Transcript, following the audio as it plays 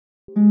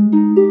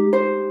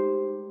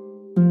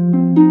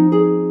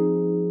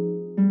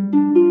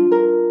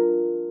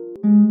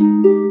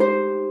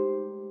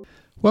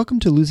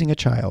Welcome to Losing a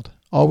Child,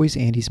 Always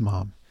Andy's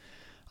Mom.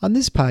 On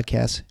this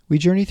podcast, we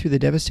journey through the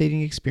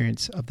devastating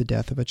experience of the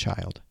death of a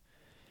child.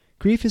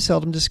 Grief is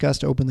seldom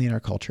discussed openly in our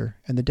culture,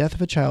 and the death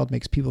of a child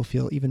makes people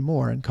feel even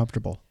more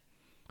uncomfortable.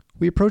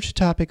 We approach the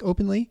topic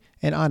openly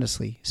and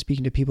honestly,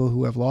 speaking to people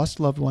who have lost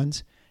loved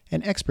ones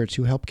and experts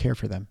who help care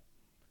for them.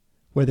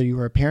 Whether you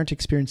are a parent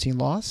experiencing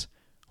loss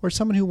or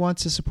someone who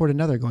wants to support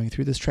another going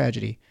through this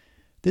tragedy,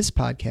 this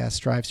podcast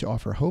strives to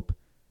offer hope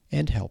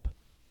and help.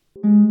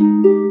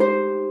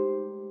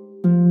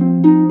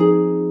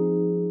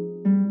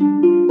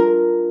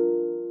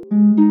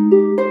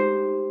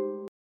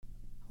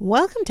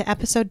 Welcome to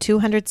episode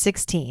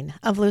 216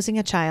 of Losing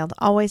a Child,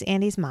 Always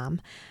Andy's Mom.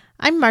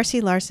 I'm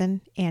Marcy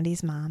Larson,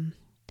 Andy's mom.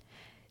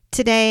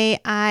 Today,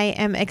 I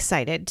am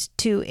excited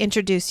to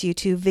introduce you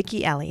to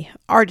Vicki Ellie,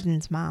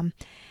 Artin's mom.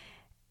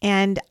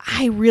 And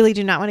I really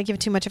do not want to give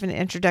too much of an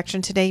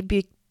introduction today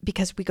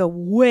because we go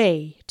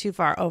way too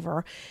far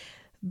over.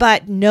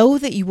 But know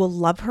that you will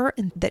love her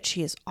and that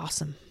she is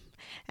awesome.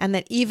 And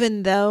that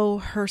even though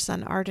her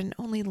son Artin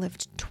only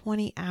lived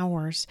 20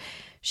 hours,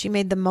 she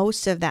made the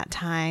most of that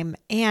time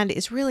and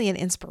is really an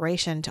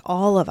inspiration to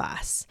all of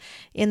us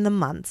in the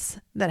months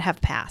that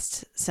have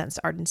passed since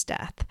Artin's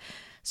death.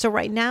 So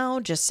right now,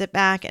 just sit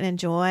back and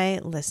enjoy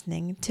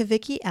listening to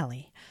Vicki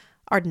Ellie,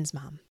 Artin's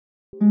mom.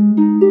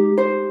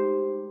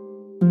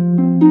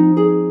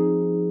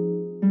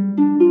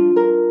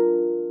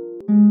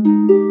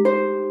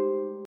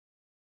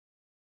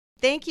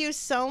 Thank you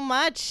so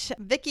much,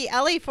 Vicki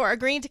Ellie, for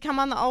agreeing to come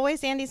on the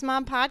Always Andy's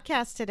Mom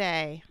podcast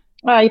today.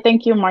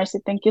 Thank you, Marcy.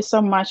 Thank you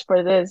so much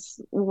for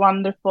this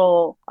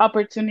wonderful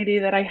opportunity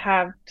that I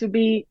have to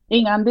be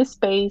in on this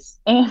space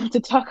and to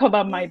talk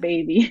about my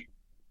baby.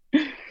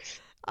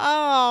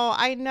 Oh,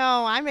 I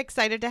know. I'm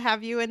excited to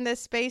have you in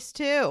this space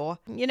too.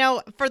 You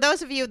know, for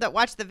those of you that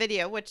watch the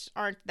video, which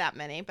aren't that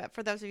many, but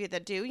for those of you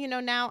that do, you know,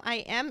 now I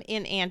am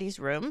in Andy's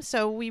room.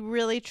 So we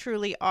really,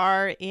 truly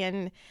are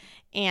in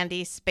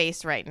Andy's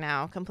space right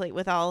now, complete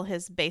with all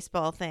his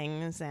baseball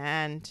things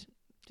and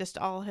just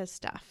all his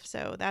stuff.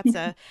 So that's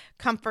a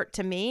comfort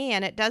to me.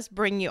 And it does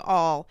bring you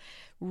all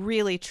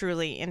really,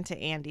 truly into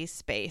Andy's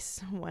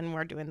space when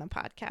we're doing the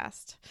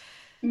podcast.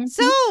 Mm-hmm.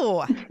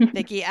 So,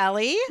 Vicki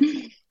Ellie,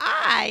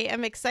 I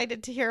am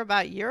excited to hear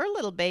about your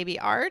little baby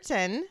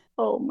Artin.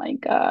 Oh my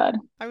God.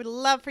 I would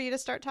love for you to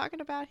start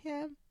talking about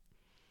him.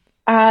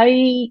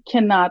 I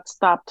cannot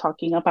stop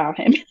talking about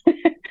him.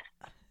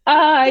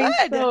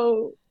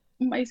 So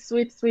my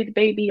sweet, sweet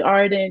baby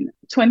Artin,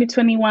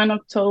 2021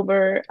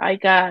 October, I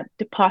got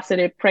the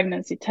positive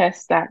pregnancy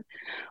test that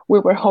we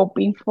were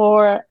hoping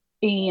for.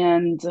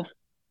 And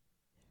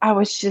I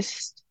was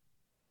just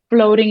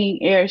floating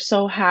in air,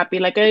 so happy.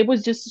 Like I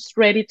was just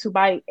ready to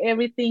buy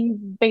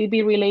everything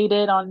baby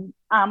related on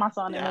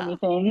Amazon and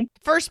everything.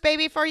 First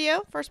baby for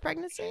you? First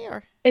pregnancy?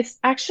 Or it's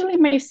actually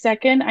my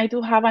second. I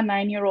do have a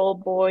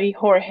 9-year-old boy,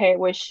 Jorge,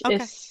 which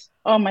is,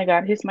 oh my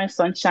God, he's my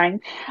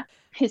sunshine.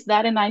 His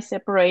dad and I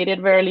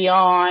separated early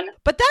on.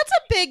 But that's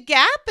a big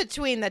gap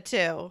between the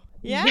two.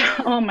 Yeah.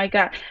 Oh my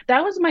God.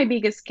 That was my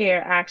biggest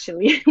scare,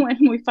 actually, when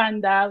we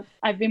found out.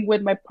 I've been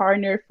with my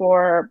partner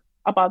for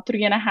about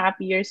 3.5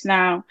 years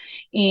now.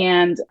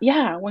 And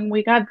yeah, when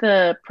we got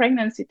the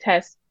pregnancy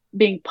test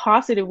being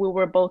positive, we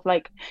were both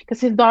like, because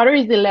his daughter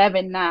is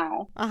 11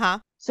 now.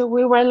 So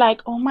we were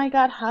like, oh my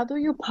God, how do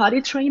you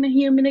potty train a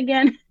human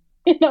again?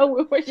 You know,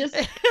 we were just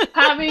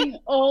having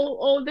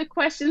all the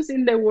questions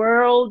in the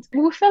world.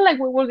 We felt like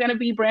we were going to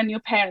be brand new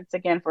parents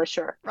again, for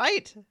sure.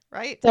 Right.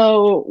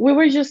 So we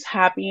were just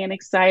happy and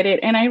excited.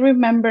 And I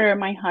remember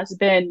my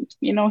husband,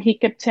 you know, he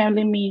kept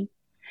telling me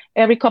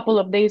every couple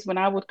of days when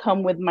I would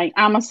come with my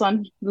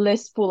Amazon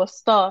list full of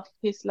stuff,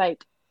 he's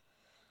like,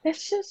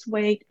 let's just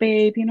wait,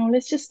 babe. You know,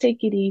 let's just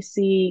take it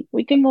easy.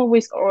 We can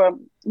always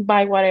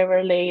buy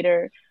whatever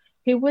later.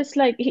 He was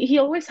like, he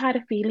always had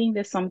a feeling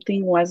that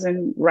something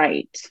wasn't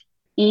right.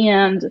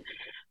 And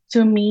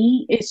to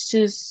me, it's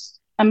just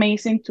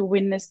amazing to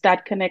witness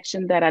that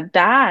connection that a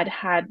dad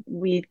had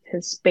with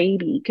his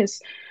baby,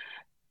 because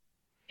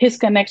his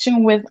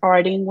connection with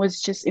Artin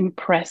was just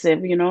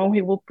impressive. You know,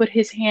 he will put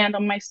his hand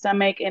on my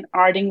stomach and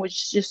Artin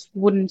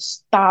wouldn't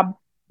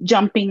stop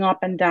jumping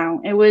up and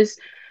down. It was,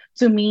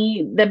 to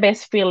me, the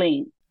best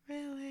feeling.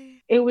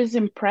 Really? It was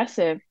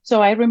impressive.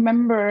 So I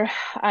remember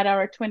at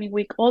our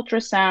 20-week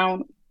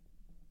ultrasound,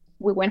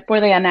 we went for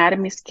the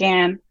anatomy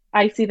scan.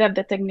 I see that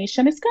the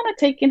technician is kind of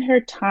taking her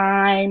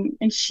time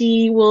and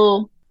she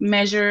will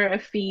measure a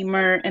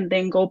femur and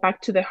then go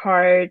back to the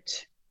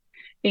heart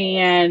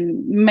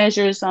and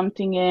measure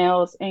something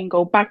else and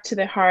go back to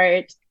the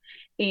heart.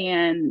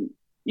 And,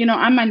 you know,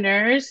 I'm a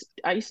nurse.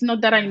 It's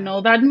not that I know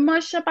that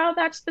much about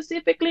that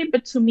specifically,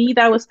 but to me,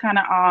 that was kind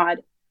of odd.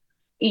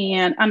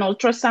 And an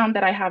ultrasound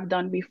that I have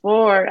done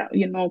before,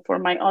 you know, for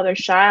my other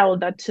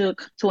child that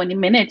took 20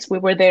 minutes, we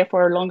were there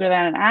for longer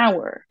than an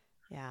hour.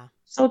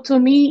 So to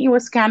me, it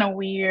was kind of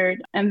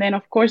weird. And then,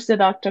 of course, the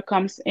doctor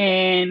comes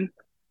in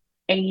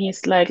And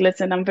he's like,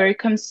 listen, I'm very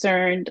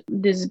concerned.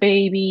 This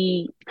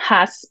baby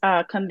has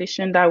a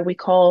condition that we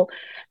call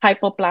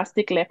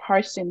hypoplastic left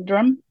heart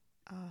syndrome,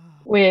 Oh,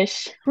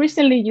 which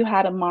recently you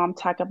had a mom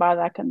talk about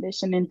that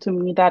condition. And to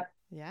me,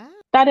 yeah.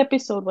 that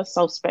episode was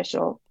so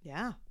special.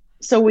 Yeah.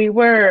 So we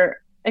were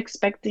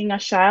expecting a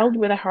child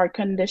with a heart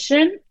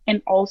condition,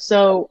 and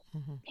also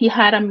Hmm. he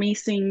had a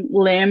missing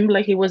limb,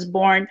 like he was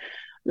born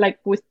like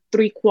with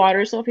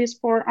three-quarters of his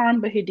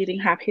forearm, but he didn't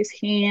have his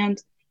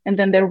hand. And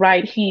then the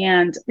right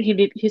hand,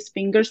 his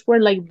fingers were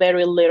like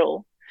very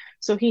little.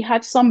 So he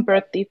had some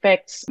birth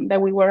defects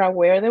that we were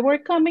aware they were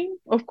coming.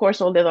 Of course,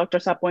 all the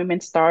doctor's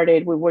appointments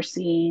started. We were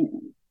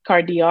seeing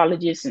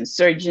cardiologists and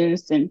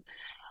surgeons, and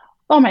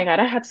oh my God,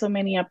 I had so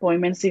many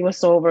appointments. It was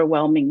so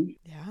overwhelming.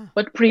 Yeah.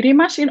 But pretty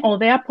much in all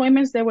the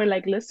appointments, they were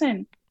like,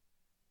 listen,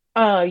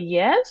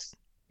 yes,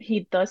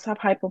 he does have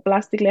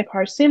hypoplastic left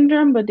heart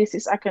syndrome, but this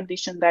is a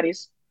condition that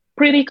is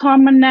pretty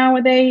common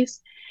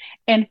nowadays.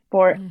 And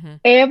for Hmm.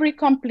 every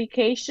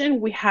complication,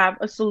 we have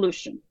a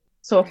solution.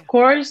 So, of Yeah.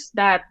 course,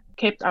 that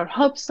kept our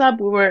hopes up.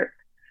 We were,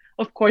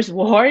 of course,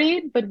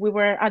 worried, but we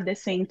were at the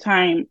same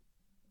time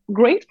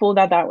grateful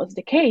that that was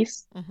the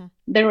case. Hmm.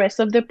 The rest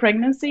of the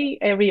pregnancy,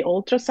 every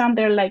ultrasound,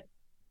 they're like,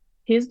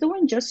 he's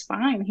doing just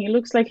fine. He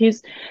looks like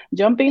he's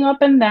jumping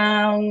up and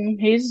down.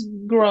 He's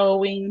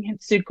growing. His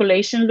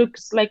circulation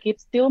looks like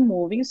it's still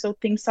moving. So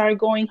things are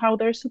going how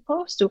they're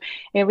supposed to.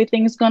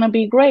 Everything's going to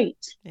be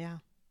great. Yeah.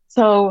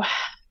 So,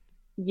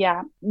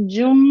 yeah,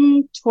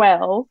 June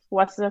 12th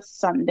was a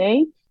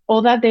Sunday.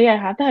 All that day I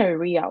had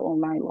diarrhea all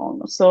night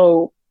long.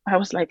 So I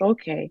was like,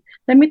 okay,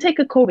 let me take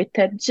a COVID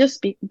test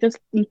just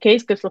in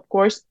case, because of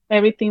course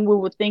everything we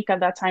would think at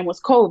that time was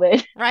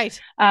COVID. Right.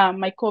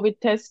 My COVID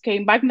test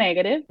came back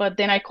negative, but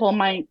then I called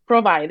my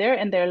provider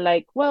and they're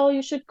like, well,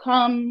 you should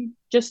come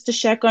just to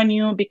check on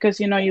you because,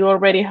 you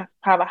already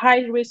have a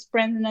high risk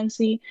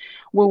pregnancy.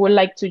 We would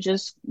like to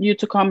just you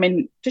to come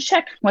and to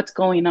check what's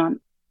going on.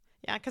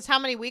 Yeah. Because how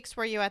many weeks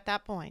were you at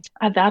that point?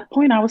 At that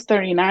point, I was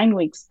 39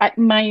 weeks.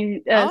 My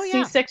Oh,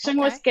 yeah. C-section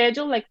was Okay.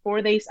 scheduled like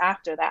 4 days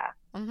after that.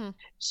 Hmm.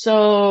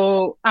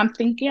 So I'm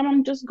thinking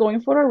I'm just going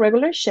for a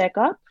regular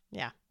checkup.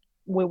 Yeah.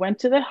 We went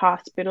to the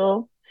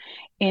hospital.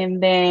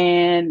 And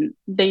then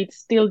they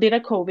still did a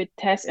COVID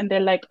test and they're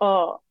like,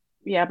 oh,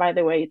 yeah, by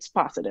the way, it's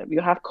positive. You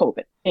have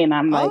COVID. And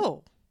I'm like,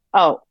 Oh.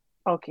 oh,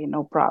 okay,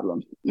 no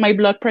problem. My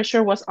blood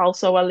pressure was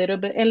also a little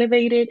bit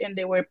elevated and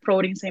there were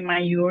proteins in my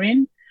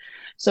urine.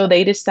 So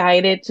they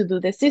decided to do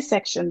the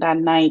C-section that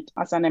night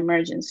as an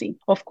emergency.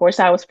 Of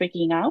course, I was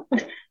freaking out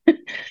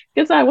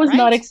because I was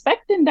not Right.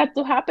 expecting that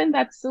to happen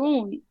that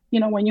soon.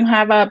 When you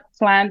have a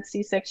planned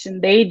C-section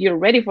date, you're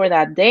ready for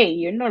that day.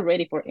 You're not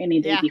ready for any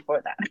day Yeah.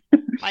 before that.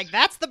 Like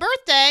that's the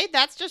birthday.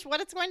 That's just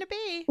what it's going to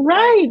be. Right.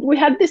 Right. We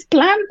had this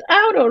planned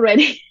out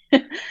already.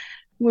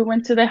 We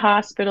went to the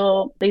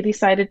hospital. They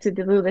decided to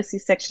do the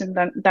C-section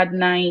that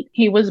night.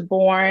 He was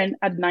born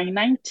at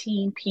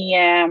 9:19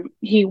 p.m.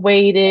 He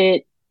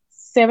weighed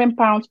 7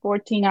 pounds,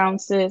 14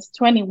 ounces,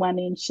 21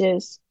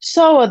 inches.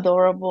 So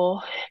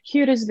adorable.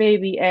 Cutest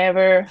baby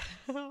ever.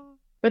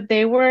 But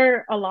there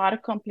were a lot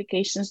of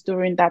complications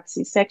during that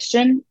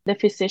C-section. The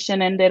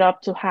physician ended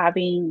up to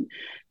having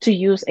to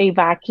use a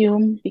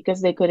vacuum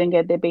because they couldn't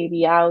get the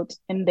baby out,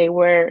 and there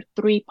were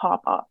 3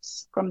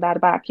 pop-ups from that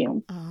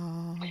vacuum.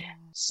 Oh.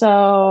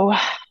 So,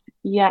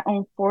 yeah,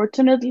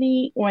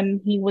 unfortunately,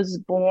 when he was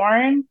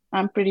born,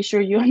 I'm pretty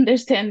sure you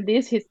understand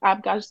this, his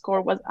APGAR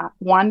score was at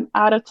 1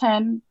 out of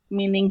 10,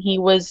 meaning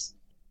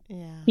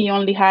Yeah. he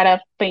only had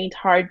a faint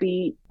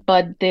heartbeat,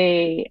 but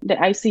the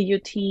ICU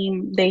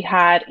team they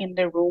had in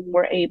the room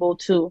were able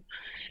to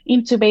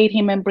intubate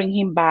him and bring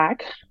him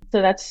back.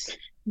 So that's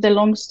the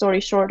long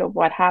story short of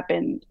what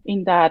happened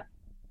in that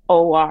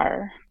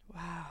OR.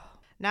 Wow.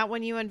 Not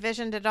when you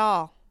envisioned it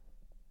all.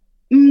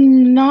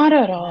 Not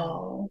at No.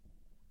 all.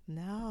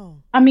 No.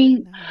 I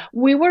mean, No.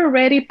 we were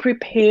already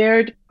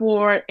prepared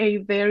for a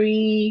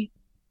very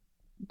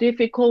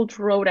difficult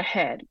road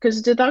ahead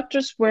because the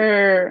doctors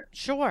were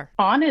Sure.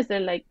 honest. They're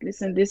like,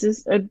 listen, this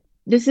is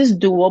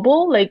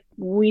doable. Like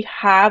we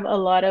have a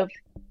lot of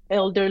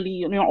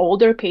elderly,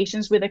 older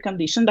patients with a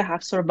condition that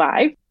have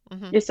survived.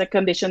 Hmm. It's a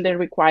condition that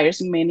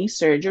requires many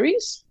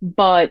surgeries,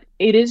 but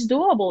it is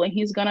doable and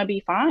he's gonna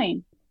be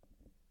fine.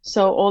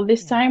 So all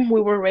this Yeah. time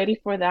we were ready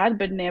for that,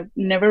 but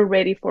never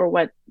ready for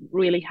what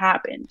really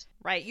happened.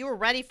 Right. You were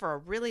ready for a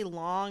really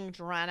long,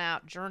 drawn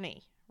out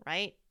journey,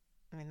 right?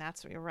 I mean,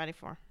 that's what you're ready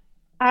for.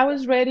 I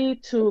was ready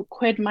to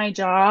quit my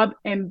job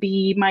and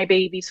be my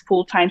baby's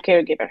full-time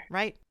caregiver.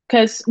 Right.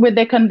 Because with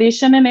the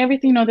condition and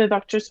everything, the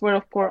doctors were,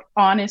 of course,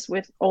 honest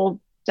with all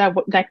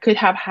that could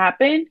have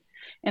happened.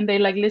 And they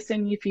like,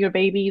 listen, if your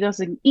baby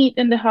doesn't eat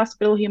in the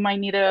hospital, he might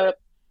need a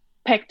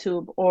PEG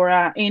tube or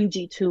a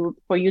NG tube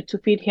for you to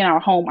feed him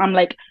at home. I'm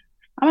like,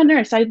 I'm a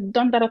nurse. I've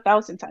done that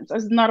 1,000 times.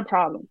 That's not a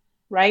problem,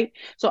 right?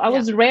 So I Yeah.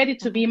 was ready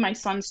to Hmm. be my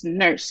son's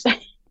nurse,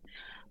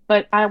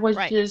 but I was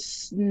Right.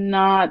 just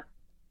not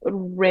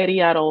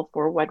ready at all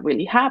for what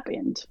really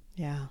happened.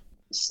 Yeah.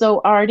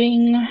 So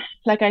Artin,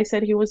 like I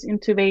said, he was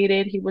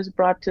intubated. He was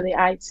brought to the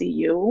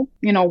ICU.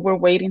 We're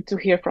waiting to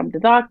hear from the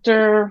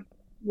doctor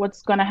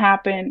what's gonna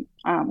happen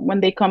when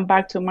they come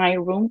back to my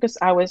room, because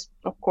I was,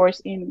 of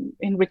course, in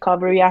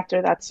recovery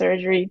after that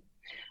surgery,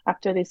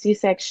 after the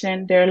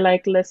C-section. They're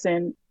like,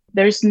 listen,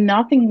 there's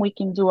nothing we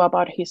can do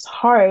about his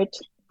heart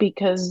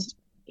because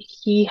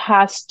he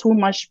has too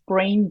much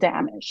brain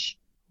damage.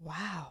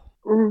 Wow.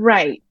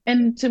 Right.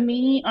 And to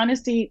me,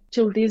 honestly,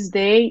 till this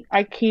day,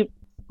 I keep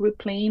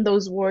replaying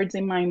those words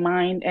in my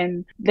mind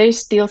and they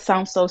still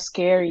sound so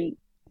scary.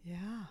 Yeah.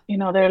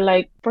 They're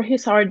like, for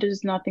his heart,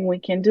 there's nothing we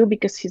can do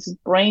because his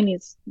brain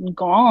is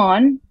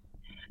gone.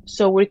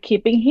 So we're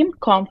keeping him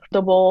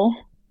comfortable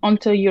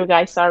until you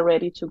guys are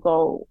ready to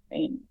go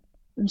and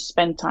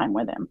spend time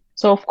with him.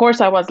 So of course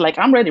I was like,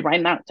 I'm ready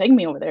right now. Take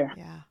me over there.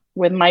 Yeah.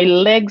 With my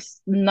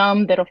legs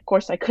numb, that of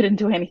course I couldn't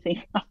do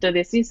anything after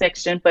the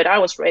C-section, but I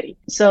was ready.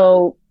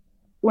 So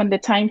when the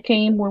time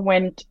came, we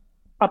went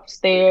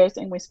upstairs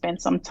and we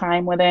spent some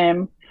time with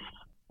him.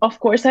 Of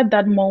course, at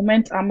that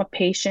moment, I'm a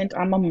patient,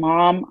 I'm a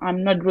mom,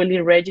 I'm not really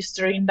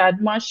registering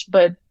that much,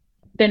 but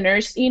the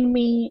nurse in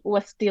me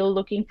was still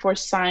looking for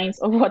signs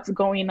of what's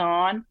going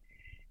on.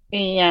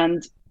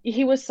 And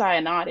he was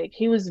cyanotic.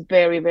 He was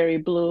very, very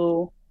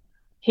blue.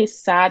 His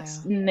Yeah.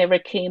 SATs never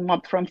came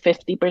up from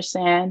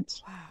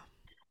 50%.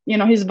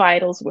 Wow. His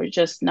vitals were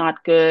just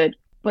not good.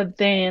 But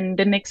then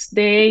the next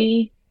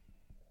day,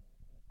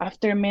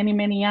 after many,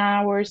 many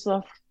hours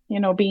of,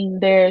 being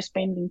there,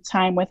 spending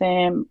time with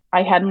him,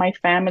 I had my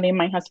family,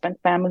 my husband's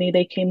family,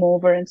 they came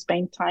over and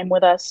spent time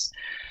with us.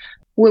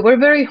 We were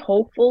very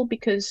hopeful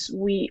because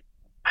we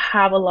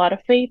have a lot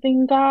of faith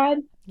in God.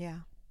 Yeah.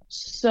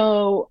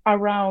 So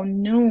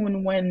around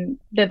noon, when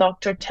the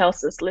doctor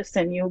tells us,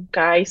 listen, you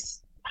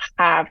guys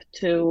have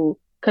to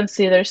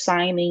consider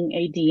signing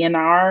a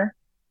DNR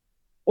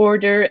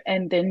order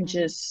and then Mm-hmm.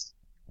 just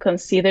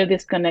consider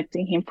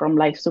disconnecting him from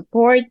life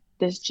support.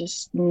 There's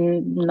just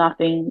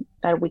nothing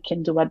that we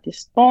can do at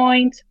this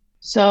point.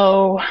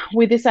 So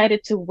we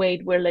decided to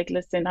wait. We're like,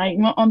 listen, I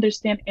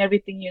understand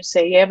everything you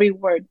say, every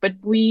word, but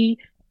we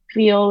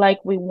feel like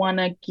we want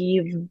to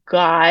give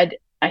God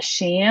a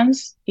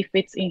chance, if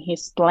it's in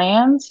his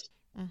plans,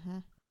 Mm-hmm.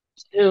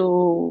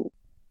 to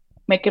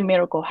make a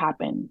miracle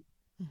happen.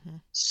 Mm-hmm.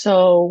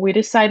 So we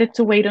decided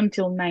to wait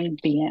until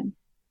 9 p.m.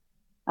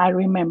 I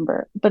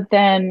remember. But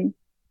then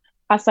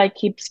as I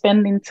keep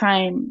spending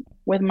time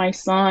with my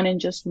son and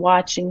just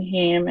watching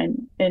him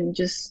and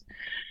just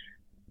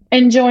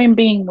enjoying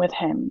being with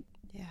him,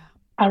 Yeah.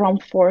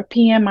 around 4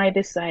 p.m. I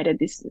decided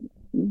this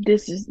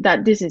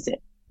is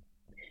it.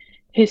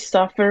 He's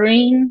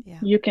suffering. Yeah.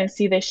 You can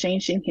see the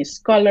change in his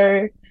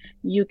color.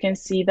 You can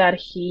see that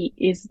he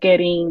is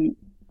getting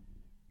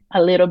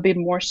a little bit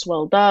more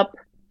swelled up.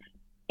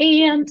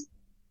 And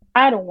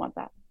I don't want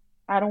that.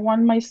 I don't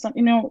want my son,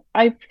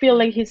 I feel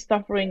Right. like he's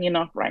suffering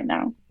enough right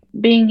now,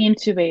 being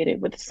intubated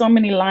with so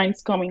many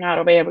lines coming out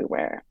of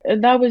everywhere.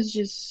 That was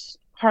just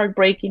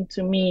heartbreaking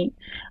to me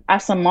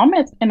as a mom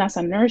and as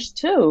a nurse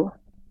too.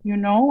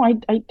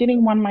 I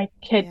didn't want my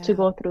kid to Yeah.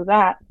 go through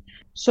that.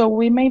 So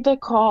we made the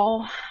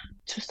call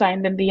to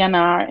sign the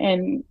DNR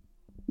and,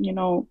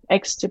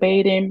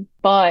 extubate him.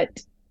 But,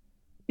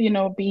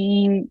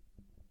 being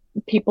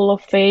people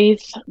of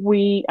faith,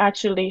 we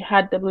actually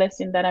had the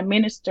blessing that a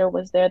minister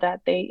was there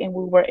that day and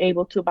we were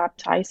able to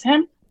baptize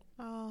him.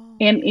 Oh,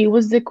 And it yeah.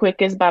 was the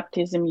quickest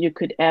baptism you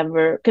could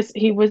ever, because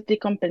he was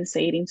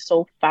decompensating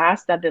so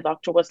fast that the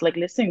doctor was like,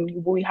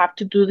 listen, we have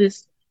to do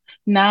this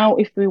now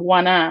if we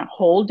want to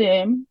hold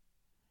him,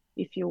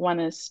 if you want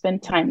to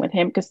spend time Mm-hmm. with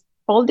him. Because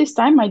all this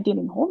time I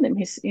didn't hold him.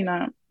 He's in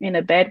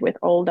a bed with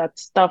all that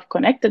stuff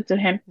connected to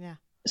him. Yeah.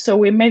 So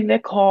we made the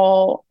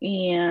call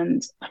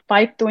and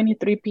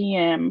 5:23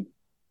 p.m.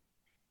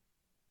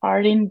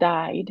 Arden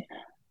died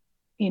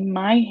in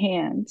my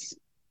hands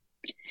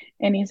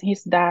and in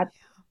his dad's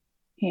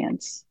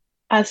hands.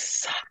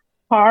 As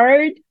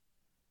hard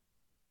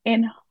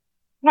and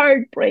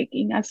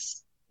heartbreaking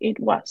as it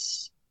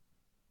was,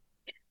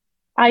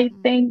 I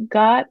Mm-hmm. thank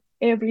God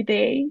every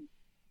day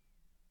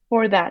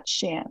for that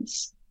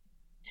chance,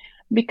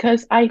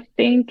 because I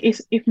think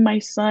Yeah. if my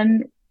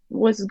son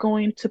was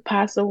going to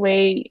pass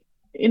away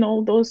in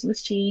all those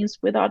machines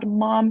without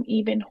mom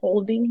even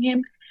holding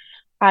him,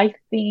 I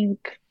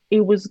think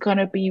it was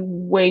gonna be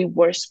way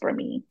worse for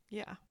me.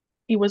 Yeah.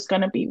 It was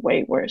gonna be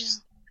way Yeah.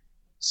 worse.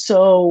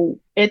 So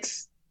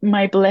it's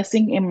my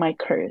blessing and my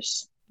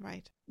curse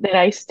Right. that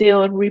I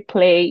still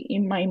replay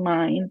in my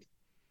mind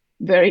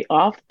very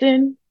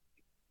often,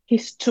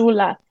 his two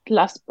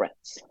last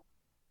breaths,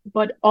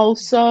 but Yeah.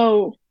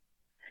 also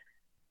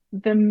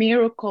the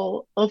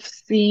miracle of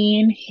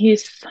seeing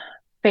his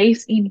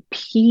face in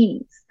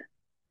peace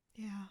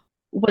Yeah.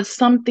 was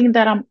something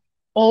that I'm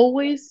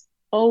always,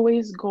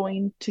 always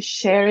going to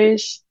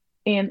cherish,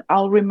 and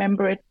I'll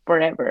remember it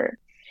forever.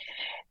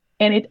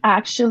 And it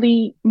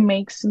actually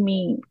makes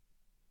me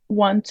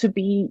want to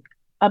be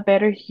a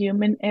better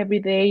human every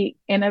day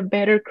and a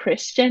better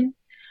Christian,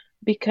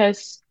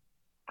 because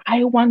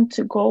I want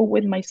to go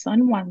with my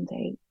son one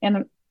day.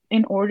 And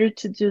in order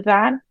to do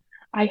that,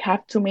 I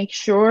have to make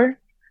sure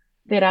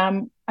that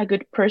I'm a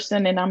good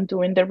person and I'm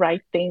doing the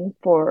right thing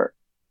for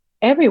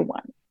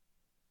everyone.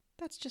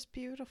 That's just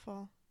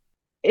beautiful.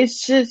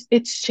 It's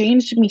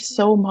changed me Yeah.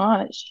 so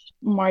much,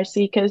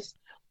 Marcy, because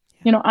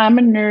Yeah. I'm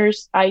a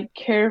nurse. I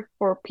care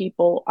for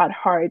people at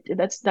heart.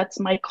 That's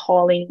my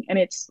calling and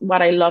it's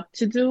what I love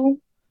to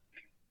do.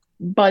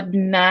 But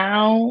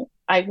now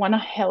I want to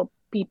help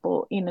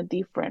people in a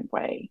different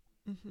way.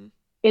 Mm-hmm.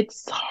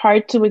 It's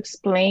hard to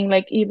explain.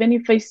 Like, even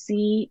if I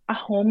see a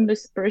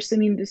homeless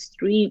person in the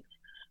street,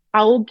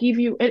 I will give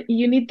you,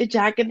 you need the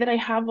jacket that I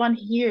have on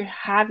here,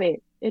 have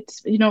it.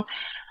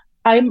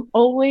 I'm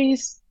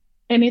always,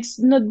 and it's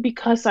not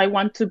because I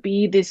want to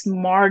be this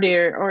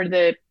martyr or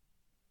the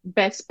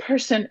best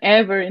person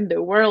ever in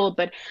the world,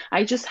 but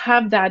I just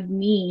have that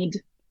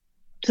need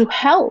to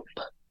help.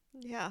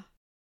 Yeah.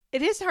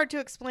 It is hard to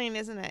explain,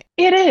 isn't it?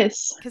 It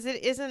is. Because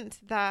it isn't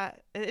that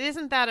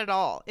at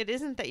all. It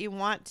isn't that you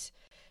want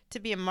to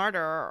be a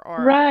martyr or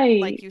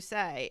like Right. you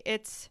say.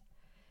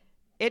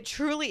 It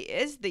truly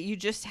is that you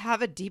just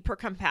have a deeper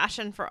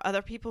compassion for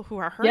other people who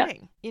are Yeah.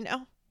 hurting, you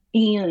know?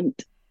 And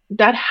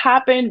that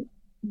happened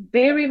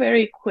very,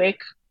 very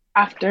quick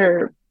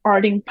after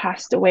Artin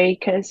passed away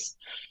because,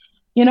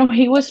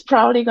 he was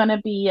probably gonna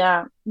be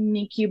a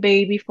NICU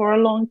baby for a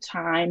long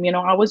time.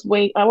 I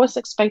was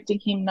expecting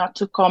him not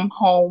to come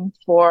home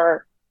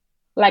for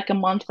like a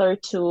month or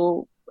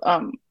two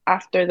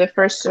after the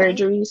first Right.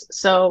 surgeries.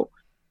 So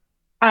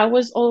I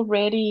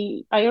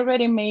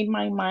already made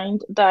my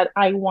mind that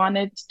I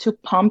wanted to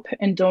pump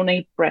and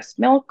donate breast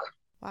milk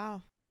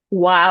Wow.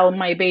 while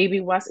my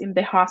baby was in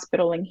the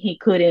hospital and he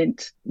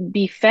couldn't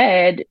be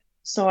fed.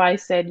 So I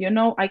said,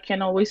 I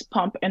can always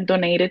pump and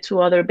donate it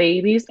to other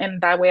babies,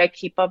 and that way I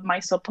keep up my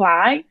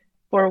supply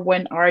for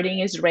when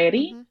Artin is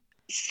ready. Mm-hmm.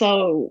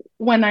 So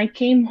when I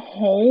came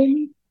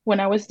home, when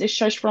I was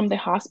discharged from the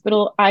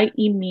hospital, I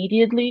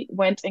immediately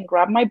went and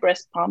grabbed my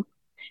breast pump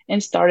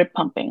and started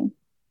pumping.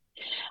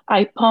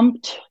 I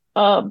pumped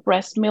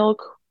breast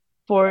milk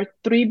for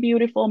 3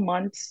 beautiful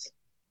months,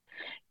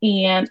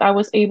 and I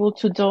was able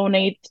to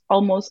donate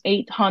almost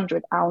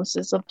 800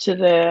 ounces up to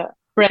the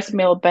breast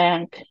milk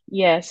bank.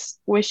 Yes,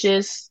 which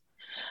is,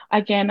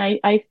 again,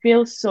 I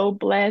feel so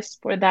blessed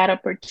for that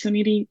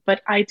opportunity,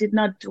 but I did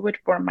not do it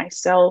for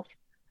myself.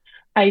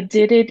 I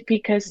did it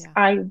because Yeah.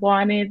 I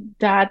wanted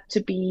that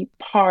to be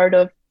part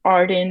of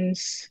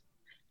Arden's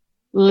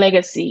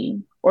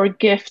legacy or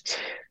gift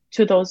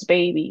to those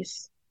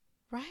babies.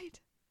 Right.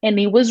 And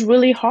it was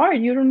really Right.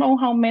 hard. You don't know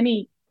how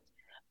many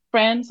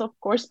friends, of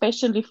course,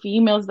 especially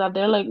females, that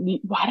they're like,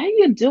 what are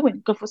you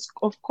doing? Because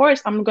of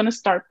course, I'm gonna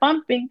start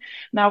pumping.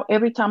 Now,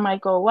 every time I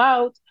go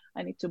out,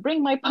 I need to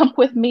bring my pump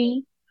with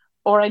me,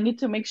 or I need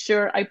to make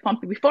sure I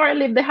pump it before I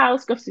leave the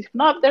house, because if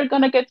not, they're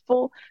gonna get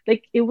full.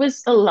 Like, it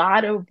was a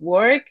lot of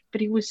work,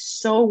 but it was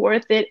so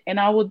worth it, and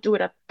I would do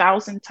it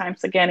 1,000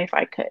 times again if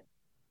I could.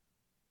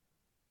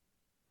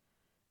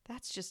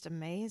 That's just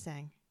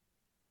amazing.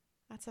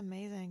 That's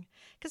amazing.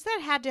 Because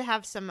that had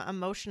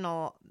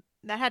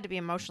to be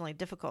emotionally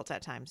difficult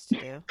at times to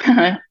do,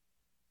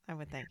 I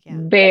would think. Yeah.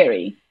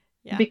 Very,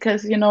 Yeah.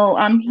 because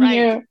I'm Right.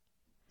 here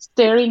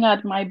staring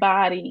at my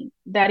body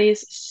that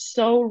is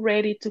so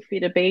ready to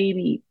feed a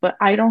baby, but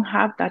I don't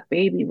have that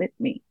baby with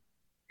me.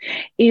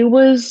 It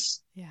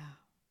was Yeah.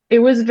 it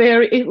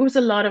was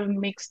a lot of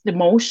mixed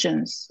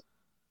emotions,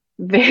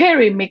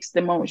 very mixed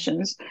Right.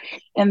 emotions.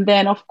 And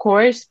then of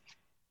course,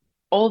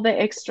 all the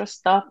extra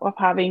stuff of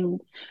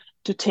having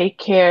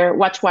to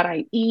watch what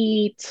I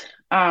eat,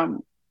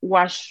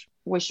 watch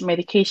which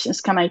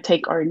medications can I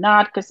take or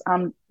not, because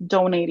I'm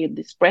donating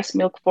this breast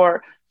milk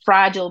for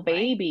fragile Right.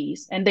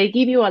 babies, and they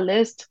give you a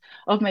list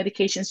of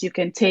medications you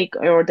can take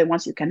or the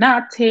ones you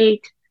cannot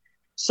take.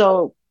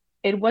 So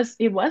it was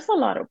a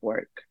lot of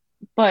work,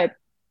 but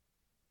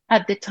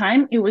at the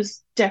time it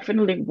was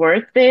definitely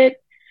worth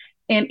it,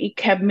 and it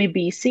kept me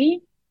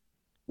busy,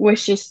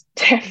 which is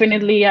Mm-hmm.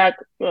 definitely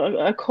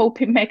a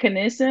coping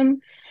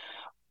mechanism.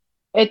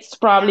 It's Yeah,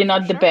 probably for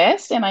not the sure.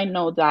 best, and I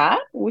know that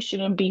we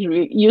shouldn't be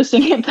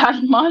using it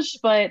that much,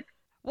 but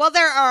Well,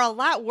 there are a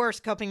lot worse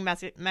coping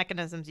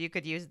mechanisms you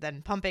could use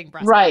than pumping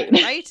breast milk, right.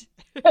 right?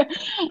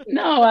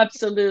 No,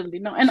 absolutely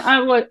no. And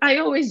I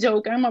always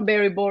joke I'm a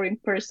very boring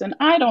person.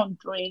 I don't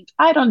drink,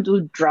 I don't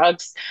do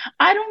drugs,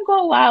 I don't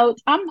go out.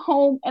 I'm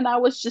home and I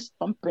was just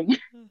pumping.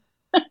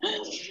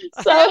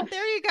 So,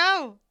 There you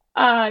go.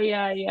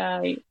 yeah,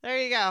 yeah. There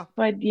you go.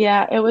 But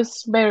yeah, it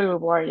was very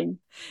rewarding.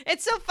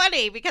 It's so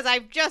funny because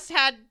I've just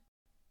had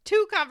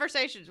two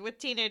conversations with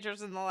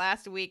teenagers in the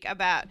last week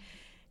about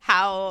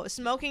how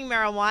smoking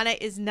marijuana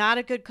is not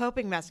a good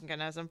coping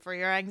mechanism for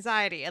your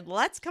anxiety. And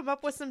let's come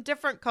up with some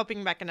different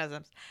coping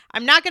mechanisms.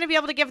 I'm not going to be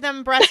able to give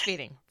them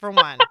breastfeeding, for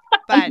one.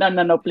 But No,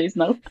 no, no, please,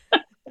 no.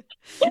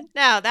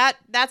 no,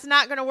 that's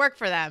not going to work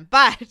for them.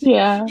 But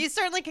Yeah, you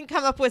certainly can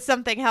come up with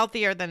something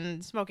healthier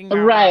than smoking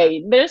marijuana.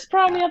 right. There's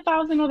probably Yeah.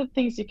 1,000 other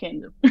things you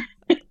can do.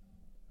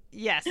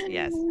 Yes,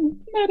 yes.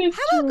 That is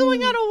How about going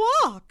true. on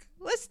a walk?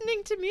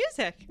 listening to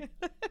music.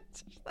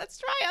 Let's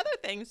try other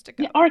things to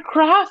go. Yeah, or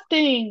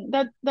crafting.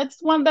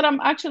 That's one that I'm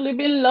actually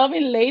been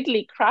loving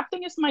lately.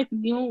 Crafting is my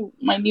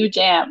new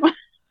jam.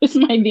 It's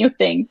my new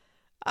thing.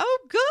 Oh,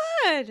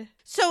 good.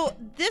 So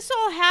this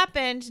all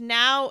happened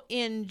now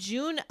in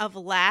June of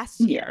last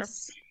year,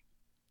 Yes.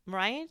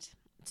 right?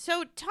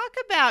 So talk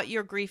about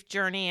your grief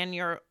journey and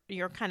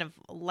your kind of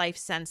life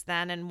since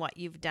then and what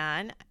you've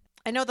done.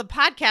 I know the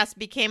podcast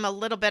became a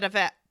little bit of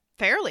it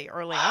fairly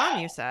early on,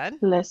 you said.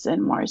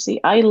 Listen, Marcy,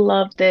 I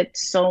loved it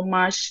so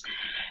much.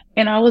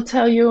 And I will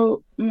tell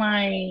you,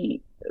 my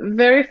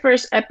very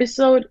first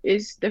episode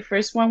is the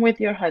first one with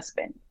your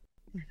husband.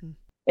 Mm-hmm.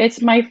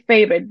 It's my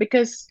favorite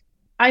because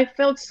I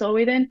felt so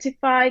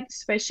identified,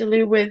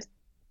 especially with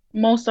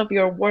most of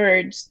your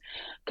words.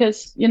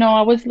 Because,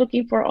 I was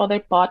looking for other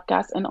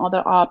podcasts and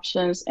other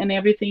options, and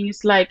everything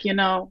is like,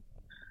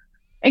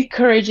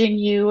 encouraging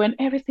you, and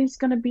everything's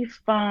going to be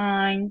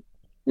fine.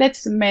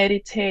 Let's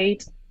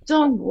meditate.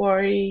 Don't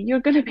worry, you're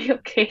going to be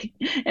okay.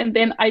 And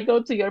then I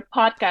go to your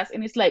podcast,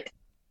 and it's like,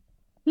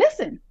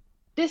 listen,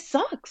 this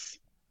sucks.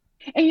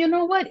 And you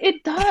know what?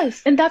 It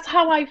does. And that's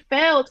how I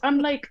felt. I'm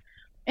like,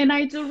 and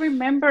I do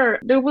remember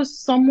there was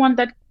someone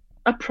that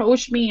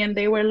approached me and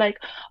they were like,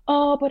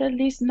 oh, but at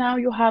least now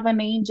you have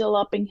an angel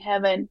up in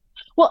heaven.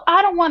 Well,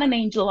 I don't want an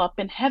angel up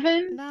in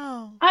heaven.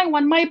 No. I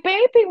want my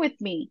baby with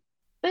me.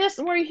 That's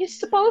where he's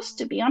supposed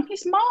to be. I'm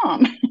his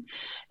mom.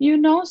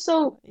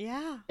 So,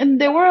 Yeah. and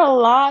there were a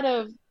lot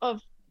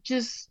of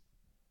just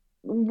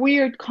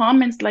weird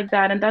comments like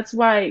that, and that's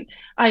why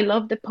I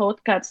love the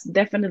podcast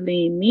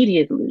definitely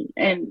immediately,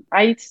 and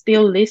I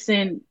still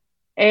listen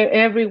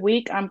every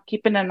week. I'm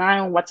keeping an eye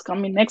on what's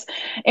coming next,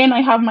 and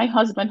I have my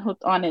husband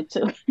hooked on it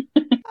too.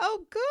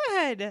 Oh,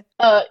 good.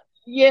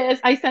 Yes,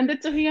 I send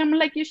it to him. I'm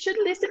like, you should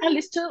listen at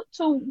least to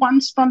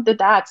ones from the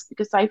dads,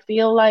 because I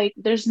feel like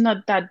there's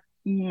not that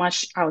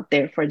much out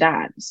there for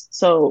dads.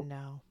 So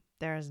No,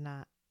 there's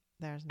not.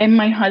 There's and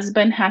not. my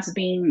husband has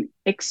been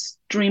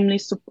extremely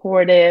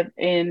supportive,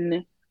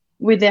 and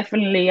we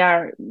definitely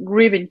are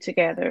grieving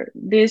together.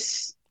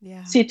 This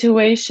Yeah.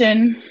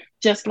 situation,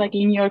 just like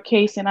in your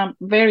case, and I'm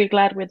very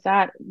glad with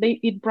that,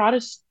 it brought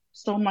us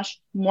so much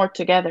more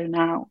together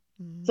now.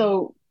 Mhm.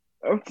 So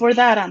for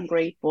that, I'm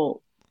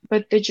grateful.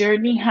 But the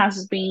journey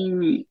has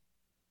been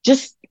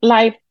just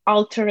life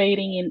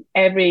altering in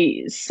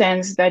every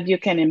sense that you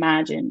can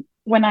imagine.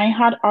 When I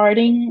had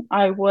Artin,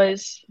 I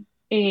was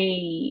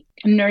a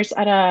nurse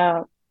at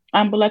a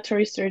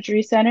ambulatory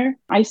surgery center.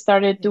 I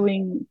started Yeah.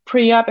 doing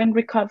pre-op and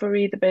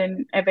recovery,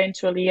 then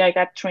eventually I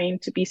got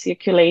trained to be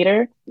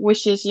circulator,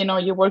 which is,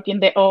 you work in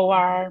the Mhm.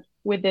 OR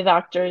with the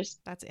doctors,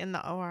 That's in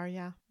the OR.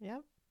 Yeah.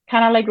 Yep.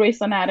 kind of like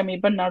Grey's Anatomy,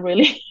 but not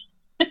really.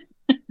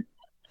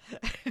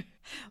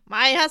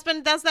 My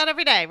husband does that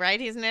every day, right?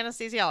 He's an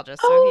anesthesiologist,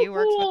 so Oh, he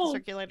works with the cool.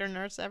 circulator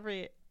nurse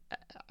every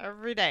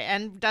day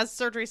and does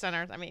surgery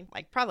centers. I mean,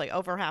 like probably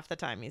over half the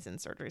time he's in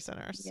surgery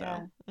centers.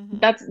 Yeah. So,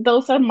 mhm.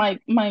 Those are my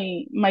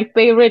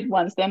favorite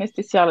ones, the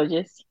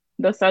anesthesiologists.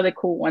 Those are the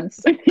cool ones.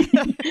 They're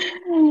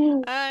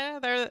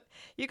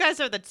you guys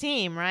are the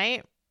team,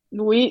 right?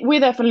 We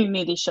definitely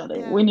need each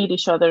other. We Yeah. need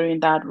each other in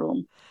that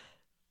room.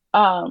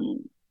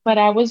 But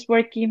I was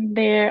working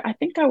there. I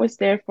think I was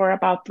there for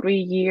about 3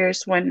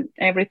 years when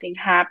everything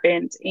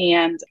happened,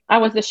 and I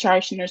was the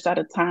charge nurse at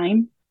the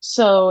time.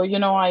 So,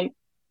 I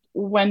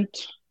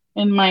went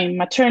in my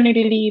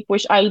maternity leave,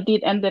 which I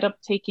did ended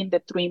up taking the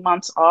 3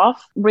 months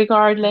off. Hmm.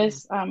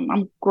 Regardless,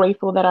 I'm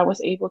grateful that I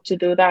was able to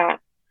do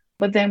that.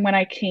 But then when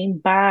I came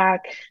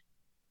back,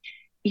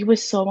 it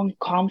was so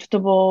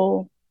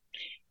uncomfortable.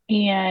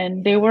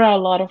 And there were Yeah.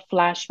 a lot of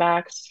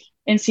flashbacks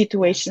and Yeah.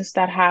 situations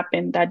that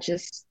happened that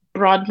just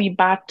brought me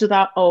back to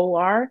that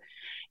OR.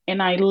 And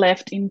I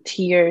left in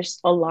tears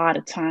a lot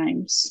of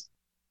times.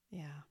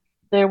 Yeah.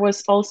 There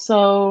was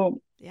also,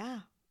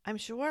 Yeah. I'm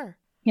sure.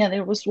 yeah,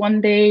 there was one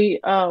day,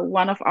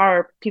 one of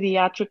our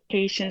pediatric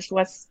patients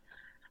was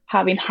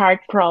having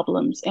heart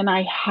problems, and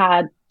I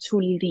had to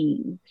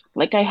leave.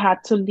 Like I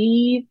had to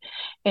leave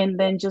and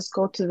then just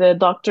go to the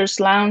doctor's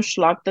lounge,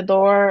 lock the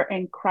door,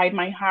 and cry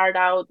my heart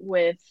out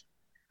with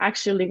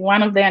actually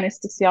one of the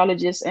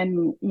anesthesiologists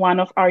and one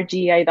of our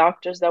GI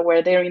doctors that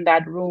were there in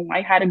that room.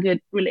 I had a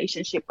good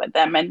relationship with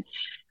them, and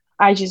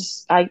I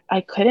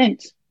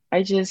couldn't.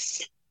 I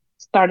just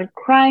started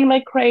crying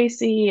like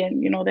crazy,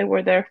 and they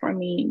were there for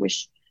me,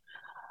 which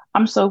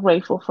I'm so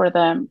grateful for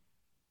them.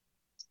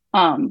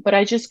 But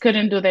I just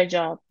couldn't do their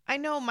job. I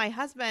know my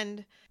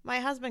husband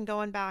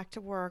going back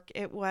to work,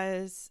 it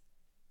was,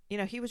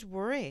 he was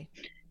worried.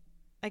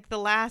 Like the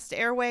last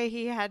airway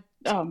he had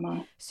Oh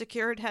my.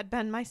 secured had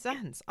been my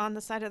son's on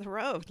the side of the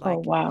road. Oh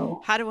Like,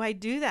 wow. how do I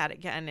do that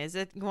again? Is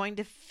it going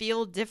to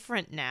feel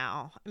different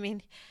now? I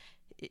mean,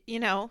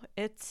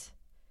 it's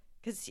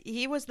because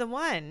he was the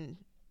one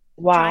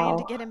trying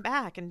to Wow. get him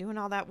back and doing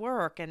all that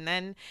work, and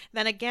then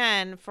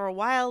again for a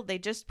while they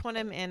just put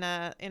him in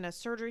a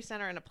surgery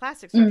center, in a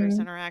plastic surgery Mm.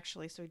 center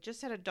actually, so he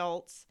just had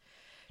adults,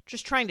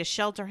 just trying to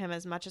shelter him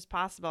as much as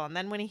possible. And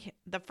then when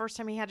the first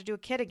time he had to do a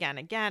kid again,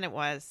 it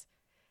was,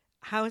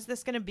 how is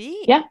this going to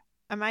be? Yeah.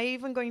 Am I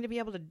even going to be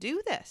able to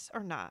do this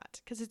or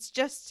not? Because it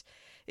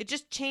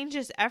just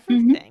changes Mm-hmm.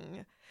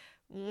 everything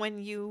when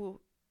you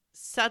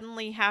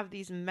suddenly have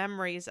these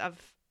memories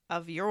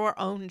of your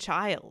own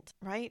child,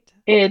 right?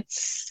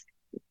 It's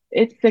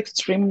it's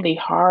extremely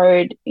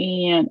hard,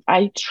 and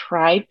I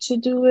tried to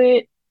do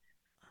it.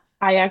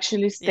 I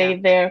actually Yeah.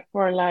 stayed there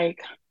for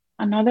like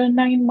another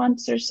 9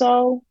 months or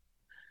so.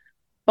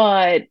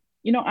 But,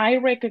 I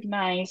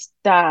recognized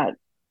that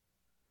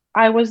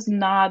I was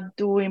not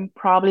doing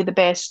probably the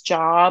best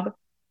job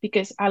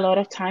because a lot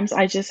of times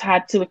I just Yeah.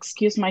 had to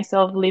excuse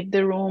myself, leave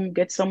the room,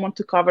 get someone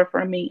to cover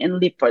for me, and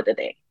leave for the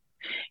day.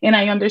 And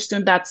I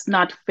understood that's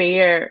not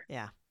fair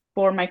Yeah.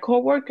 for my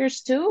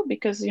coworkers too,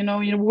 because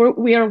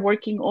we are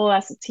working all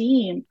as a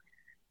team.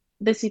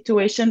 The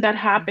situation that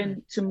Mm-hmm.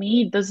 happened to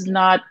me does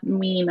not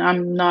mean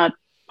I'm not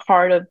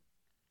part of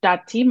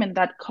that team and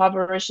that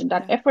coverage and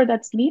that Yeah. effort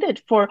that's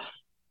needed for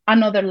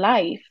another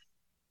life.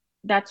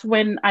 That's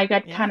when I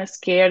got Yeah. kind of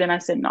scared and I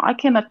said, no, I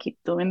cannot keep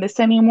doing this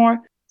anymore.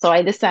 So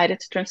I decided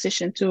to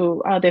transition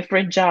to a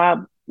different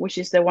job, which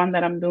is the one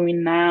that I'm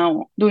doing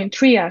now, doing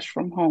triage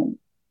from home,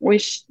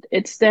 which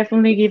it's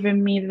definitely Yeah.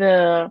 given me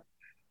the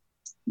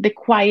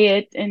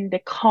quiet and the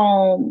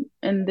calm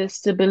and the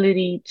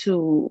stability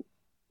to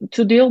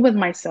deal with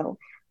myself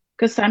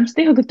because I'm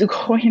still Yeah.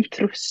 going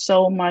through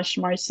so much,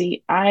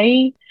 Marcy.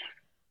 I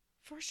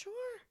For sure.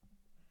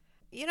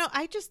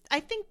 I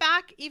think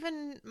back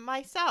even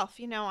myself,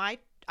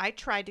 I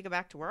tried to go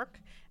back to work.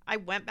 I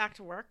went back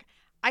to work.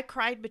 I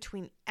cried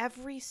between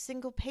every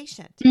single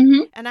patient.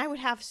 Mhm. And I would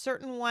have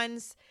certain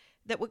ones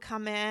that would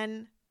come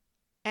in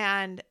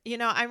and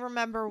I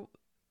remember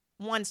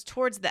once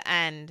towards the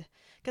end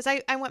because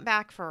I went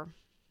back for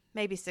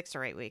maybe 6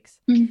 or 8 weeks.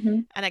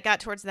 Mhm. And I got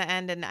towards the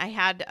end and I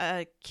had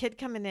a kid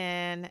coming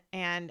in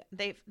and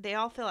they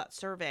all fill out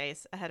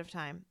surveys ahead of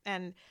time.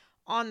 And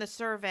on the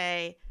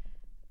survey,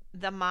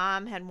 the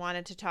mom had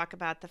wanted to talk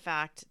about the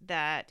fact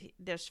that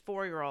this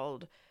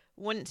 4-year-old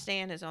wouldn't stay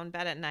in his own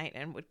bed at night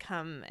and would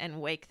come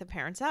and wake the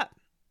parents up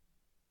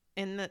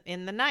in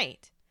the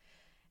night.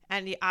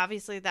 And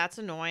obviously that's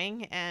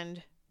annoying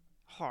and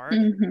hard.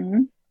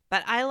 Mhm.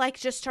 But I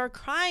just started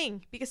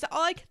crying because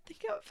all I could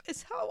think of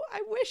is how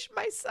I wish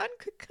my son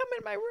could come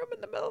in my room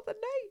in the middle of the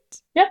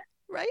night. Yeah.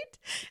 Right?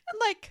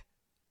 And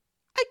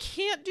I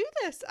can't do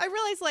this. I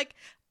realize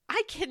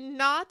I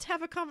cannot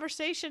have a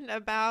conversation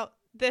about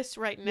this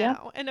right Yeah.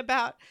 now and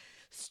about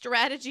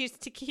strategies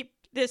to keep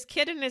this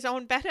kid in his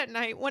own bed at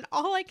night when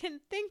all I can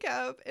think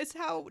of is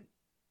how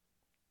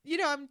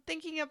I'm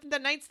thinking of the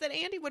nights that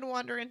Andy would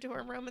wander into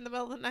her room in the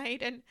middle of the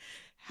night and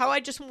how I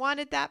just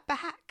wanted that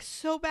back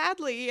so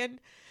badly. And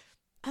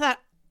I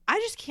thought, I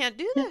just can't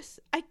do Yeah. this.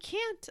 I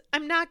can't.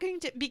 I'm not going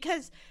to,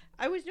 because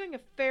I was doing a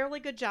fairly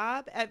good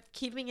job at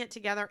keeping it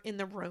together in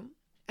the room.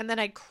 And then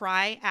I'd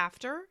cry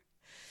after.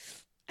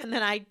 And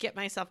then I'd get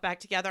myself back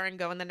together and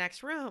go in the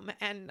next room.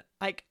 And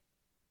I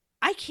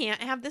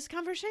can't have this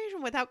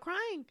conversation without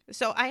crying.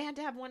 So I had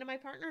to have one of my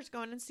partners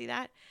go in and see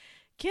that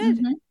kid.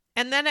 Mhm.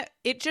 And then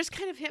it just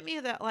kind of hit me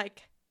that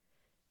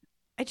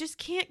I just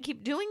can't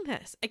keep doing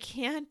this. I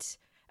can't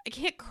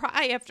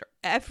cry after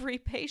every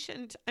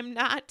patient. I'm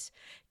not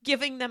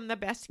giving them the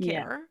best Yeah.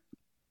 care.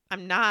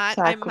 I'm not.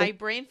 My Exactly.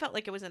 brain felt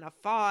like it was in a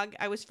fog.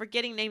 I was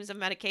forgetting names of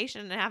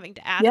medication and having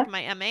to Yeah. ask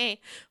my MA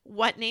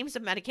what names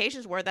of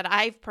medications were that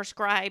I've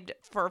prescribed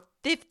for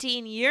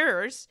 15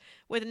 years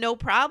with no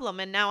problem,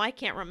 and now I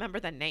can't remember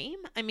the name.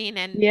 I mean,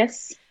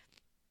 Yes.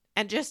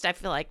 and just I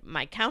feel like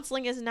my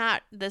counseling is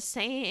not the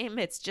same.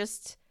 It's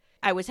just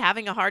I was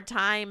having a hard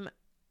time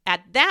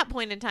at that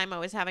point in time. I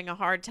was having a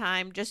hard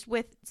time just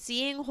with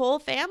seeing whole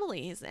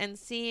families and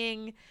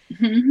seeing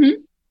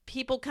Mhm.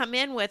 people come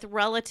in with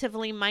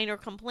relatively minor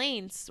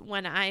complaints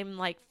when I'm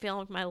feeling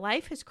like my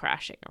life is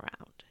crashing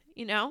around.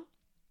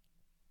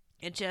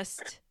 It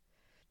just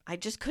I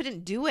just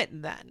couldn't do it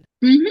then.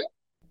 Mhm.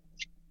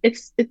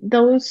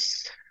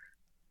 Those.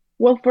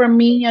 Well, for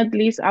me, at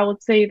least, I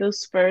would say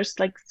those first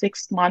like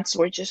 6 months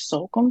were just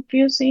so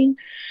confusing.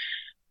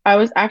 I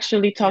was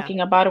actually Yeah. talking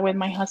about it with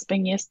my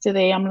husband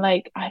yesterday. I'm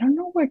like, I don't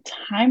know where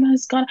time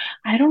has gone.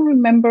 I don't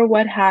remember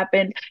what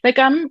happened. Like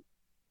I'm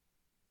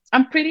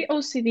pretty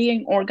OCD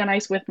and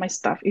organized with my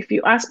stuff. If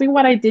you ask me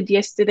what I did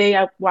yesterday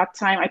at what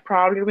time, I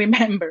probably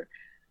remember.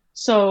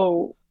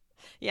 So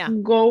Yeah.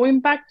 going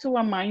back to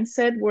a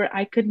mindset where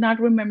I could not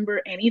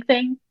remember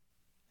anything,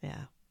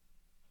 Yeah.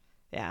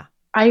 Yeah.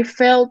 I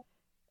felt,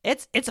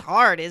 It's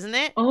hard, isn't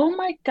it? oh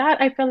my God,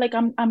 I felt like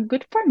I'm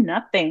good for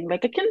nothing.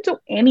 Like I can do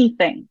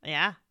anything.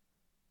 Yeah.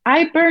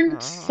 I burned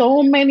Uh-huh.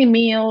 so many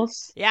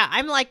meals. Yeah,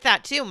 I'm like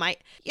that too. My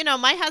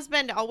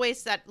husband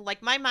always said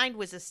my mind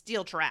was a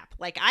steel trap.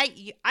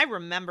 I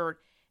remembered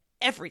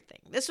everything.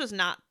 This was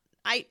not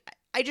I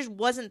I just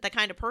wasn't the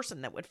kind of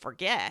person that would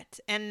forget.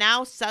 And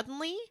now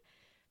suddenly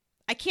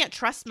I can't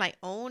trust my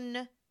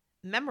own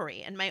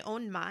memory and my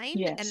own mind,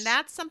 and Yes.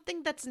 that's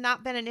something that's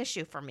not been an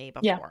issue for me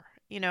Yeah. before,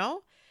 you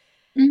know?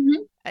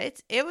 Mm-hmm.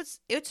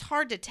 It's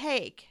hard to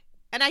take.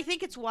 And I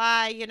think it's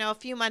why, a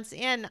few months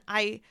in,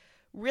 I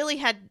really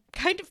had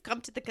kind of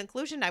come to the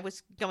conclusion I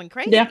was going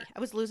Yeah. crazy. I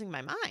was losing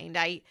my mind.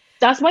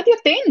 That's what you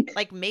think.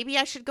 Like, maybe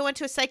I should go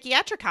into a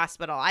psychiatric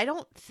hospital. I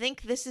don't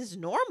think this is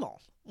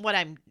normal, what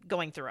I'm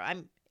going through. I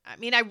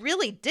mean, I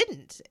really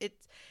didn't.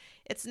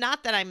 It's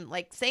not that I'm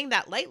like saying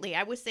that lightly.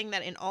 I was saying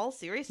that in all Yeah.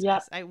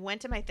 seriousness. I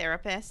went to my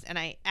therapist and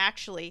I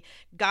actually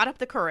got up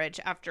the courage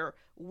after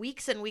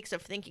weeks and weeks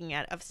of thinking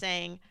it, of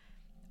saying,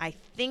 I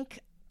think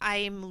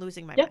I'm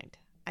losing my Yeah. mind.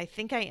 I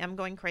think I am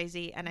going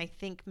crazy, and I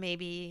think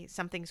maybe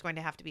something's going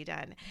to have to be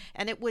done.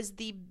 And it was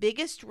the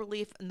biggest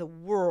relief in the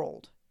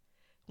world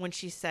when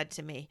she said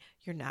to me,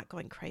 "You're not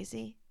going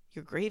crazy.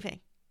 You're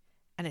grieving,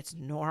 and it's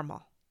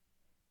normal."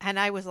 And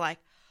I was like,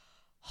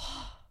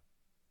 oh,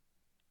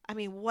 I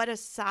mean, what a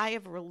sigh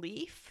of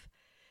relief,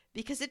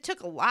 because it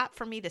took a lot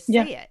for me to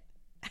Yeah. say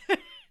it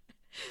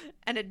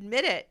and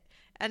admit it.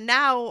 And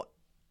now,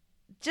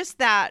 just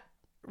that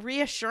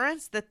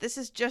reassurance that this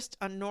is just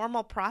a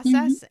normal Hmm.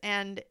 process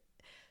and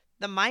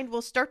the mind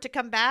will start to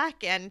come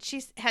back. And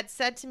she had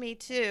said to me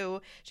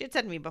too, she had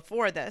said to me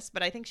before this,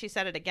 but I think she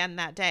said it again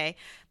that day.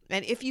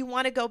 And if you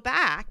want to go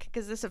back,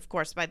 because this, of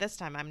course, by this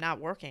time I'm not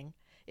working.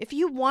 If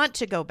you want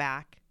to go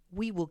back,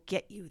 we will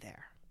get you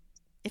there.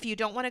 If you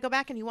don't want to go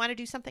back and you want to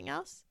do something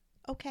else,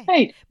 okay.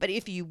 Right. But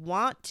if you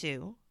want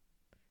to,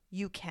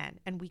 you can,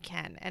 and we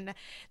can. And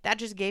that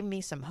just gave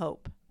me some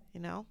hope, you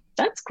know?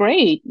 That's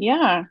great.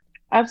 Yeah,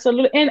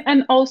 absolutely.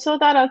 And also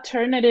that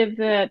alternative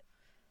that,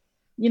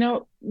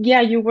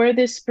 yeah, you were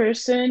this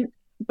person,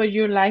 but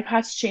your life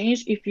has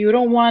changed. If you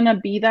don't want to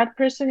be that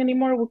person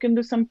anymore, we can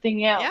do something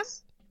Yeah.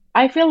 else.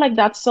 I feel like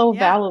that's so Yeah.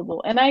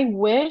 valuable. And I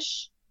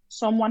wish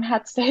someone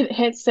had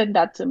said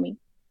that to me,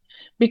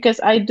 because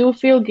I do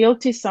feel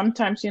guilty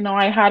sometimes.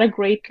 I had a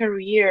great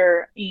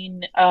career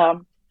in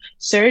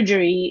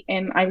surgery,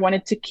 and I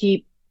wanted to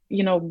keep,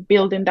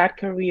 building that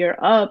career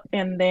up.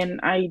 And then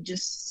I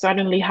just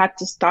suddenly had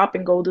to stop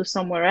and go do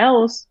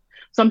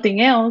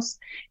something else.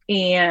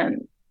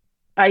 And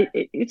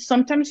it's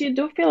sometimes you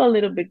do feel a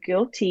little bit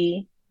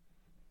guilty.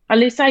 At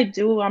least I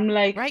do.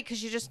 Right.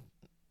 Because you just,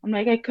 I'm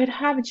like, I could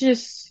have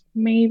just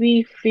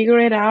maybe figure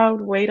it out,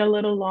 wait a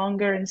little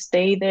longer and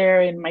stay there,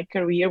 and my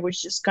career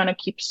was just gonna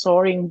keep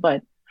soaring.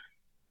 But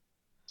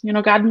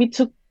God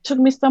took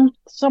me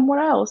somewhere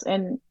else,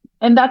 and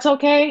that's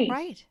okay.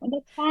 right. And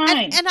that's And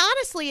fine. and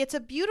honestly, it's a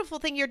beautiful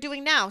thing you're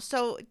doing now.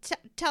 So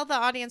tell the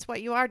audience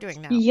what you are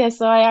doing now. Yes,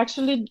 so I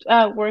actually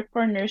work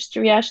for Nurse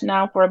Triage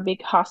now for a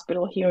big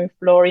hospital here in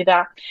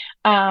Florida.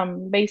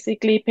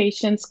 Basically,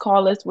 patients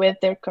call us with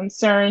their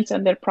concerns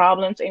and their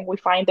problems, and we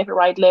find the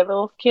right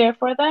level of care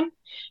for them.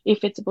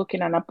 If it's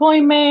booking an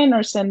appointment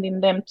or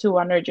sending them to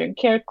an urgent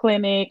care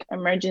clinic,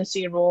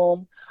 emergency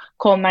room,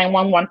 call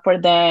 911 for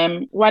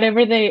them, whatever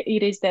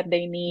it is that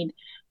they need.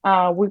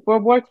 We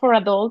work for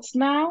adults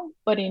now,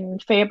 but in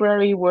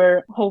February,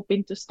 we're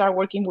hoping to start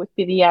working with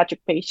pediatric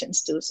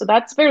patients too. So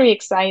that's very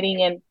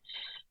exciting, and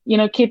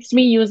keeps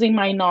me using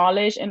my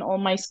knowledge and all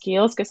my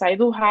skills, because I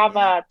do have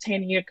Yeah. a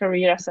 10-year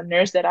career as a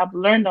nurse that I've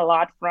learned a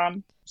lot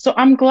from. So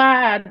I'm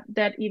glad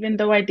that even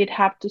though I did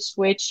have to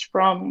switch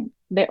from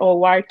the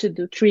OR to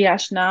do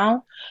triage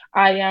now,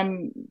 I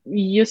am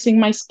using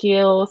my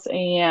skills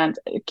and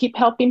keep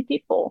helping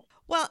people.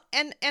 Well,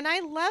 and I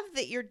love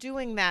that you're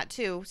doing that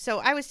too. So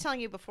I was telling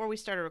you before we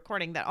started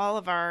recording that all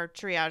of our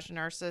triage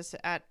nurses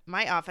at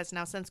my office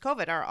now since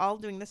COVID are all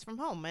doing this from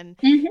home, and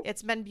Hmm.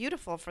 it's been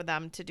beautiful for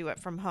them to do it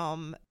from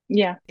home.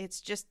 Yeah.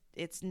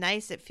 It's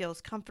nice, it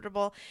feels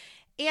comfortable.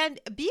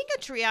 And being a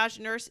triage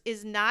nurse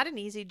is not an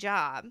easy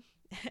job.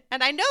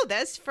 And I know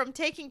this from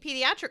taking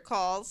pediatric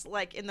calls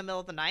like in the middle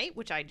of the night,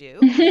 which I do,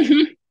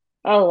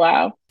 Oh,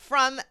 wow.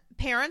 from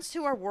parents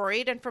who are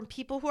worried and from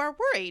people who are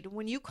worried.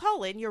 When you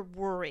call in, you're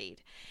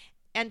worried.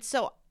 And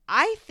so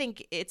I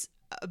think it's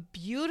a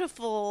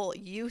beautiful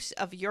use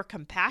of your Hmm.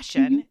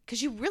 compassion,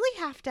 because you really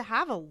have to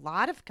have a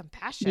lot of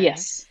compassion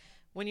Yes.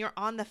 when you're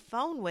on the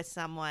phone with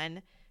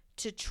someone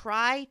to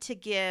try to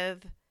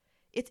give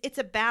it's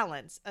a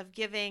balance of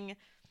giving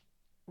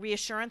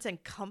reassurance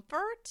and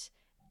comfort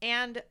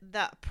and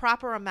the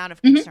proper amount of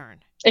Hmm.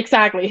 concern,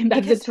 Exactly.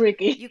 That's the because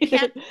tricky you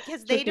can't,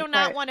 because they tricky do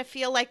not part. want to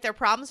feel like their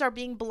problems are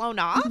being blown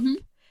off, Hmm.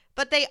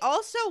 but they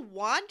also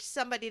want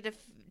somebody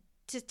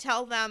to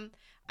tell them,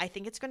 I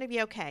think it's going to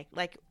be okay,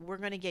 like we're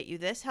going to get you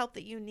this help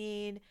that you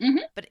need, Hmm.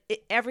 but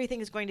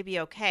everything is going to be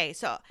okay.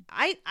 So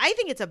I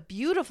think it's a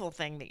beautiful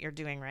thing that you're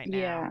doing right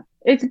Yeah. now.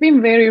 It's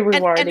been very And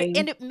rewarding.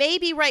 it may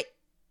be right.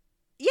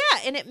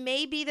 Yeah, and it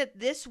may be that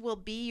this will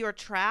be your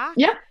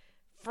Yeah, track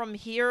from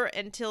here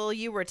until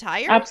you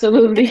retire, and it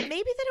absolutely.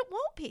 may be that it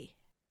won't be.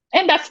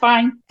 And that's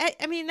fine.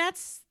 I mean,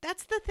 that's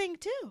the thing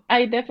too.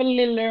 I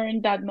definitely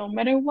learned that no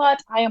matter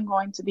what, I am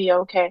going to be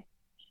okay.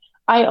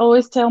 I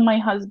always tell my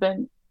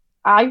husband,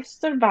 I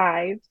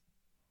survived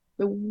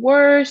the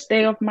worst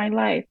day of my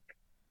life.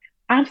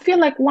 I feel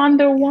like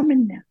Wonder Yeah.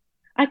 Woman now.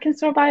 I can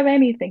survive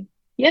anything.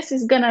 Yes,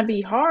 it's gonna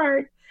be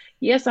hard.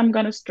 Yes, I'm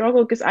gonna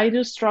struggle, because I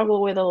do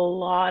struggle with a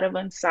lot of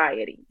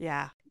anxiety.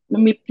 Yeah.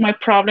 My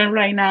problem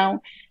right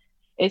now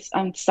It's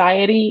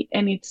anxiety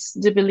and it's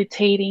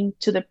debilitating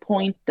to the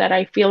point that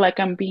I feel like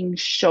I'm being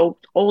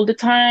choked all the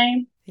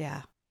time.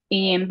 Yeah.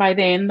 And by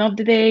the end of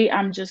the day,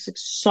 I'm just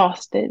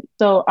exhausted.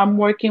 So I'm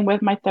working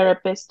with my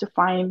therapist to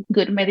find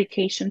good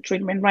medication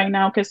treatment right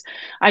now because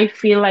I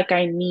feel like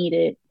I need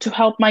it to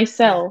help Yeah.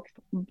 myself.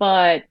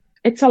 But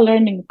it's a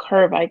learning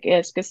curve, I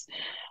guess, because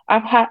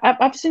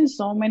I've seen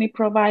so many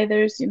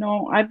providers.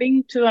 I've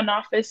been to an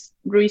office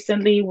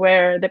recently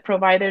where the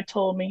provider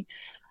told me,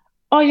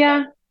 "Oh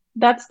yeah,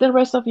 that's the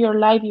rest of your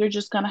life. You're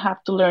just gonna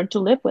have to learn to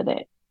live with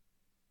it."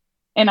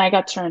 And I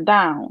got turned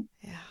down.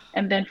 Yeah.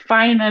 And then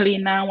finally,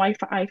 now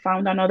I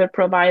found another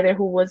provider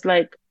who was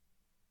like,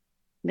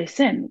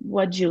 listen,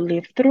 what you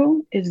lived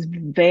through is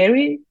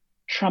very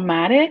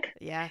traumatic,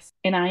 Yes.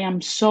 and I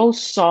am so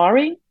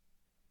sorry.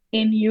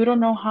 And you don't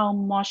know how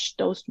much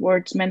those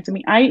words meant to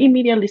me. I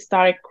immediately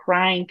started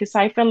crying because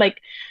I felt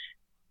like,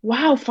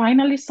 wow,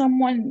 finally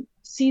someone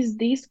sees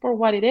this for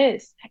what it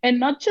is. And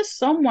not just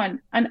someone,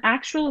 an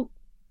actual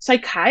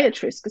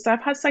psychiatrist. Because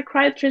I've had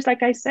psychiatrists,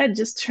 like I said,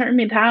 just turn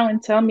me down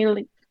and tell me,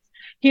 like,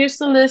 here's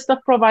the list of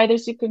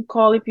providers you can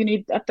call if you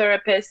need a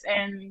therapist,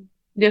 and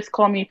just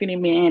call me if you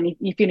need me and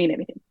if you need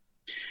anything.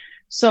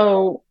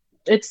 So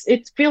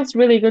it feels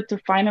really good to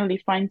finally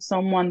find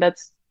someone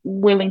that's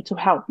willing to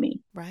help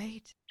me.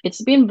 Right.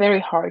 It's been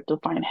very hard to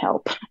find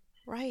help.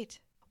 Right.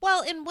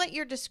 Well, in what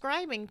you're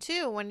describing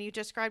too, when you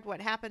described what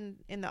happened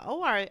in the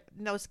OR,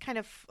 those kind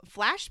of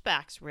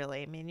flashbacks,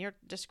 really. I mean, you're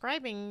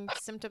describing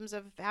symptoms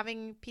of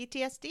having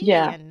PTSD,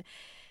 Yeah, and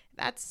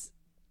that's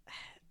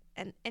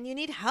and you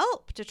need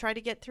help to try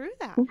to get through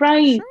that for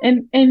right. sure.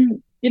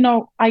 And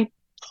I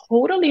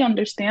totally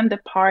understand the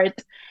part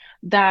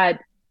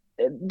that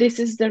this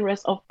is the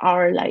rest of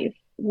our life.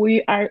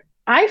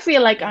 I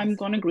feel like I'm Yes.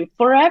 gonna grieve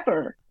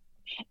forever,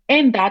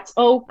 and that's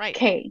Right.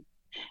 okay.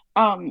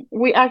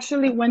 We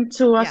actually went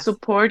to a Yes.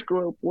 support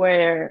group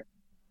where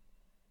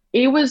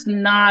it was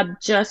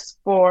not just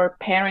for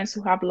parents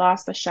who have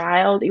lost a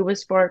child, it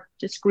was for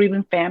just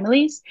grieving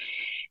families.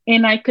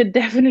 And I could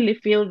definitely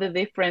feel the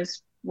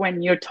difference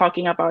when you're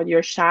talking about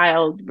your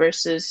child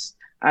versus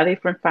a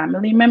different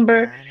family Yeah,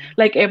 member. I know.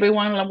 Like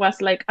everyone was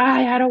like,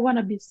 I don't want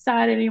to be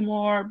sad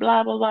anymore,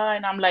 blah, blah, blah.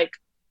 And I'm like,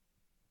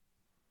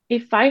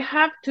 if I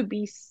have to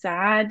be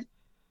sad,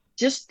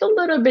 just a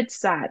little bit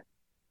sad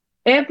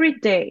every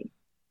day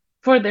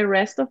for the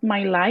rest of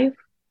my life,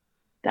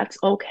 that's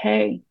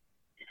okay.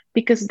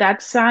 Because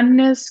that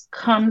sadness Yeah.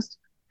 comes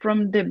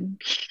from the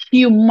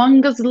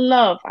humongous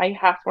love I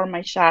have for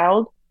my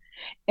child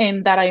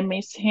and that I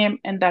miss him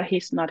and that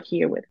he's not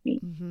here with me.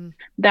 Mm-hmm.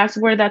 That's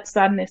where that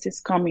sadness is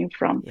coming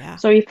from. Yeah.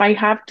 So if I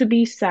have to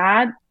be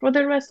sad for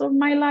the rest of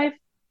my life,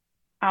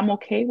 I'm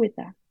okay with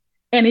that.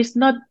 And it's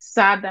not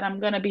sad that I'm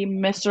going to be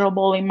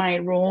miserable in my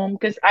room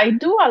because I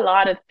do a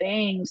lot of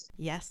things.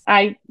 Yes.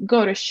 I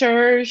go to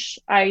church,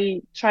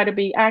 I try to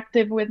be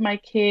active with my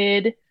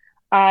kid.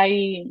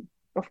 I,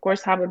 of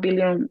course, have a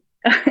billion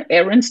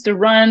errands to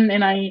run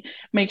and I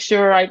make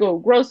sure I go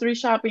grocery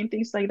shopping,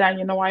 things like that.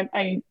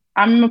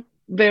 I'm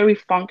very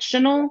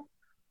functional,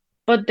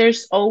 but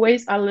there's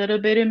always a little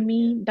bit of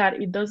me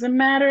that it doesn't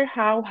matter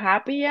how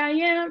happy I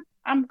am,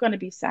 I'm going to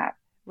be sad.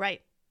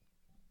 Right.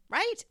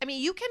 Right. I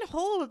mean, you can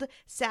hold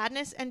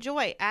sadness and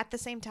joy at the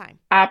same time.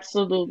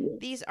 Absolutely.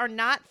 These are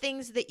not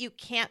things that you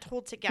can't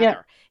hold Yeah,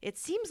 together. It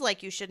seems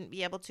like you shouldn't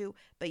be able to,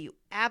 but you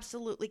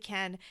absolutely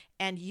can.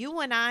 And you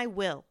and I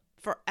will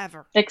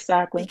forever.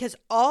 exactly. Because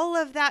all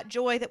of that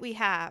joy that we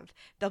have,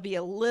 there'll be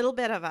a little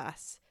bit of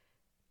us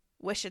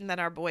wishing that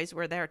our boys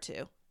were there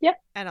too,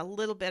 Yep. and a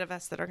little bit of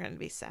us that are going to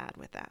be sad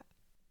with that.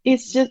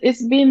 It's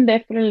been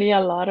definitely a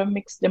lot of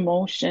mixed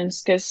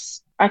emotions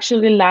because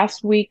actually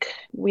last week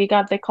we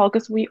got the call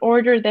because we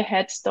ordered the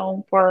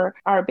headstone for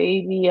our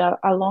baby a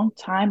long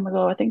time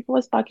ago. I think it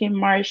was back in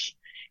March,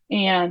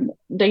 and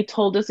they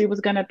told us it was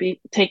gonna be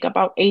take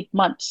about 8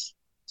 months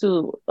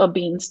to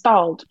be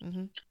installed.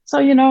 Mm-hmm. So,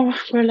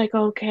 we're like,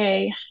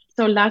 okay.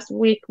 So last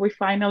week we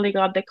finally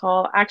got the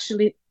call.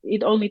 Actually,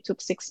 it only took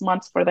 6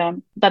 months for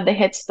them that the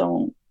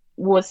headstone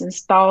was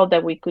installed,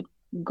 that we could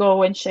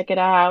go and check it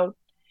out.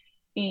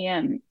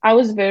 And I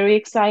was very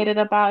excited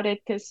about it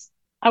because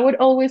I would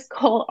always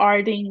call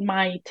Artin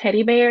my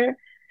teddy bear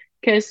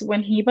because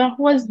when he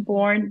was Mm-hmm.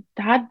 born,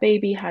 that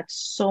baby had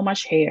so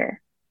much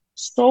hair,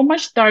 so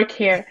much dark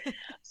hair.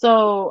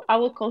 So I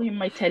would call him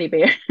my teddy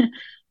bear.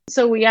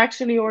 So we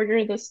actually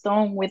ordered the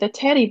stone with a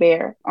teddy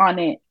bear on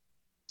it.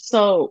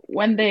 So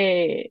when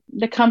the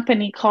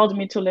company called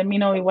me to let me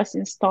know it was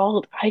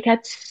installed, I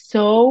got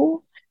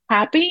so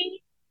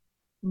happy,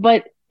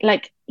 but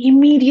like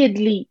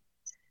immediately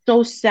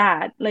so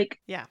sad. Like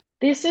Yeah.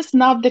 this is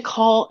not the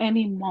call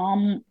any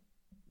mom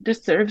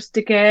deserves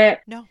to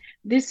get. No.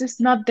 This is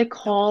not the No.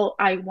 call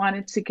I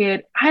wanted to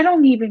get. I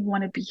don't even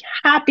want to be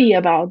happy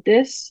about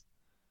this.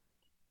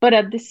 But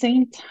at the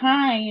same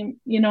time,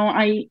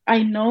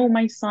 I know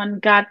my son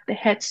got the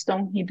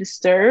headstone he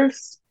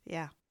deserves,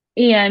 Yeah.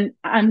 and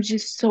I'm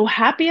just so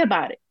happy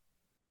about it.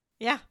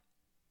 Yeah.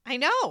 I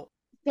know.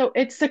 So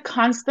it's a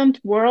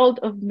constant world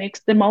of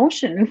mixed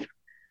emotions.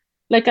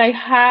 Like I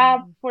have,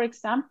 Mhm. for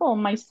example,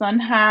 my son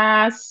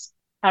has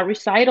a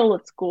recital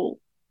at school,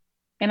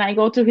 and I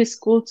go to his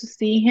school to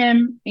see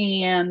him,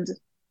 and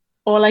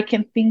all I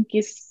can think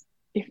is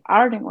if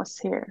Arden was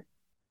here.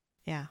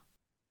 Yeah.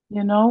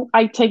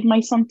 I take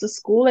my son to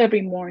school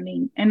every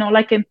morning, and all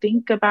I can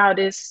think about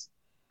is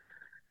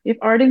if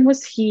Arden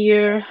was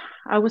here,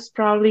 I was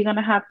probably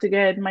gonna have to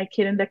get my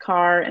kid in the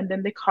car and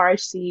then the car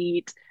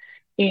seat.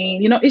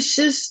 And, it's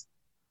just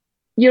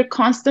you're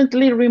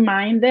constantly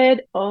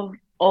reminded of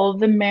all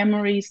the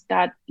memories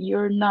that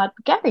you're not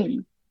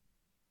getting.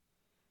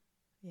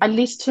 At Yeah.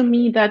 least to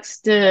me, that's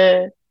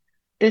the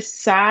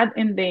sad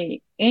and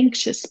the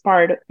anxious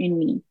part in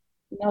me.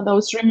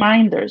 Those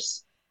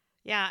reminders.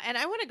 Yeah. And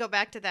I want to go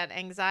back to that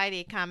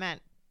anxiety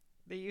comment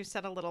that you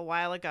said a little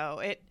while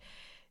ago.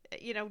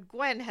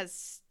 Gwen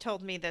has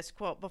told me this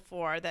quote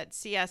before that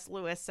C.S.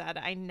 Lewis said,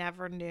 I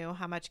never knew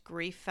how much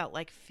grief felt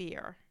like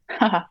fear.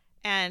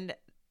 And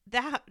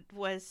that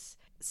was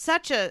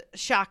such a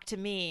shock to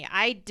me.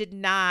 I did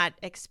not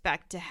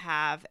expect to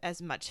have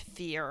as much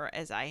fear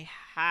as I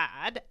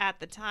had at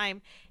the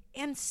time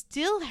and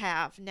still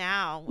have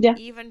now, Yeah,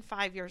 even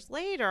 5 years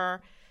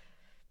later.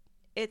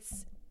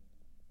 It's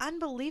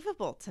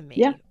unbelievable to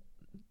yeah, me,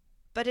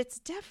 but it's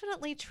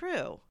definitely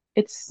true.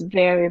 it's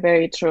very,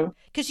 very true.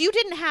 Because you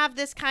didn't have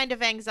this kind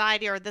of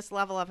anxiety or this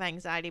level of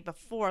anxiety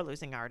before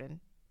losing Arden.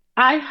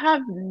 I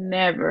have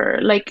never,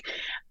 like,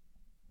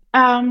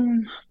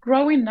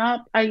 growing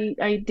up,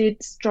 I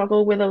did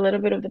struggle with a little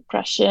bit of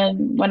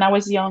depression when I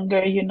was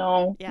younger,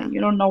 Yeah. you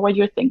don't know what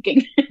you're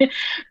thinking.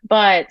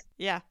 But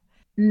Yeah.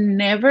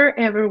 never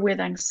ever with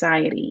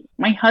anxiety.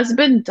 My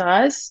husband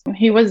does.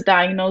 He was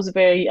diagnosed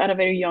very at a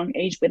very young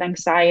age with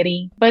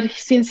anxiety, but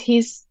since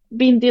he's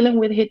been dealing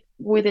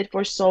with it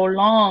for so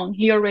long,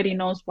 he already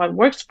knows what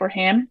works for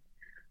him.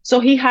 So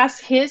he has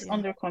his Yeah.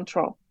 under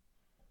control.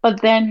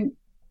 But then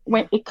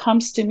when Yeah. it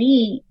comes to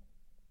me,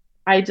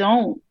 I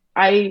don't.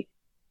 I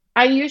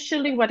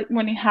usually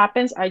when it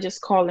happens, I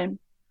just call him.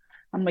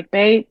 I'm like,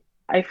 babe,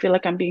 I feel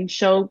like I'm being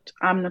choked.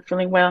 I'm not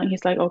feeling well. And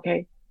he's like,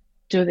 okay,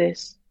 do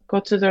this. Go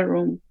to the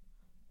room,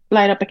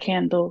 light up a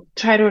candle,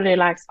 try to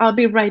relax. I'll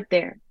be right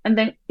there. And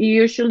then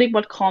usually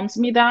what calms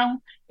me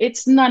down,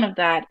 it's none of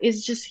that.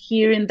 It's just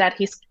hearing that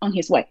he's on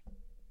his way.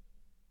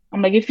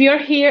 I'm like, if you're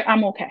here,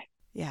 I'm okay.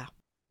 Yeah.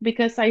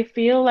 Because I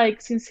feel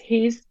like since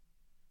his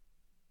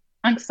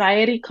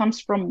anxiety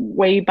comes from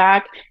way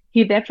back,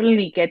 he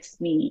definitely gets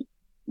me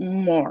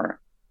more.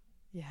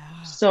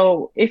 Yeah.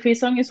 So if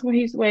he's on his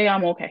way,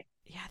 I'm okay.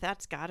 Yeah.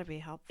 That's got to be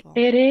helpful.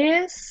 It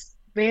is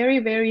very,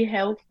 very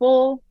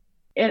helpful.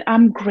 And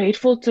I'm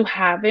grateful to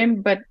have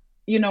him, but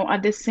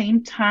at the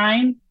same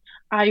time,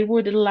 I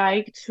would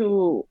like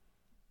to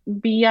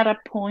be at a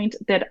point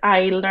that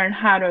I learn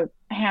how to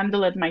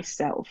handle it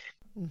myself.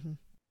 Hmm.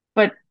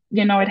 But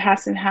it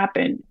hasn't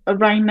happened.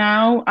 Right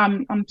now,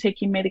 I'm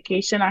taking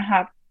medication. I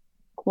have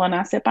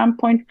clonazepam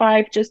point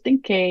 0.5 just in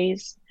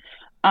case.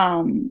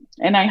 And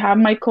I have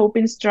my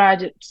coping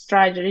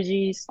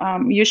strategies.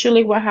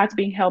 Usually what has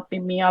been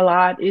helping me a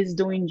lot is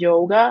doing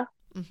yoga.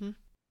 Hmm.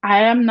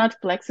 I am not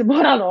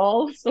flexible at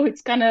all, so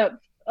it's kind of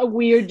a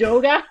weird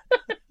yoga,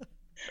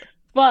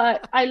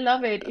 but I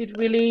love it. It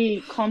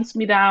really calms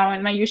me down,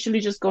 and I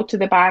usually just go to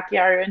the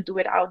backyard and do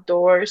it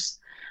outdoors.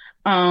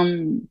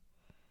 Um,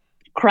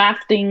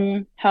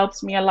 Crafting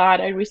helps me a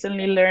lot. I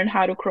recently learned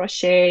how to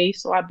crochet,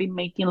 so I've been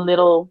making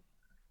little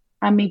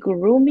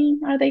amigurumi,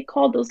 are they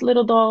called, those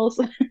little dolls?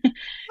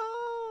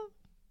 Oh,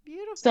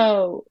 beautiful.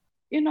 So,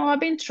 I've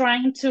been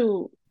trying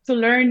to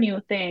learn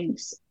new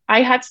things.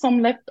 I had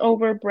some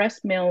leftover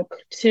breast milk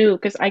too,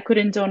 because I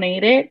couldn't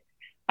donate it.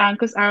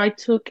 Because I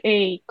took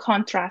a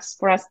contrast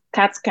for a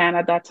CAT scan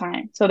at that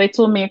time. So they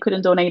told me I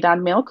couldn't donate that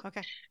milk.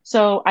 Okay.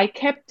 So I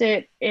kept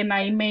it and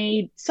I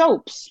made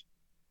soaps.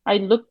 I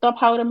looked up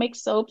how to make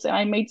soaps and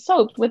I made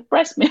soaps with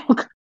breast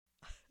milk.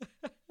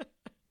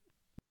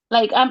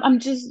 Like I'm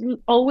just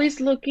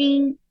always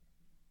looking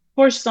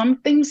for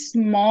something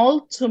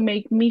small to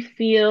make me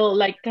feel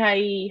like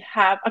I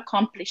have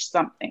accomplished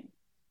something.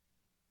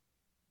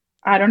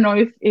 I don't Yeah.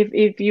 know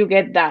if you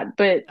get that,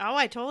 but Oh,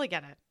 I totally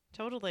get it.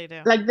 Totally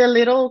do. like the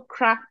little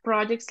craft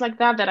projects like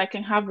that I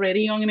can have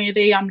ready on a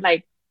day, I'm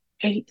like,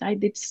 hey, I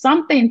did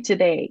something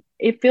today.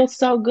 It feels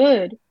so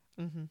good.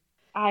 Hmm.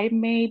 I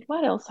made,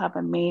 what else have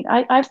I made?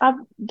 I've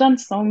done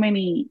so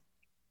many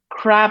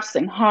crafts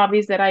and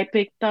hobbies that I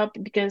picked up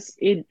because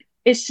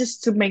it's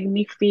just to make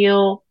me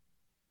feel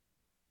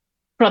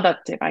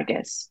productive, I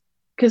guess.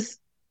 Because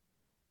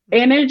Hmm.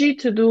 energy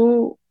to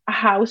do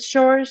house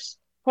chores,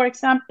 for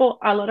example,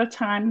 a lot of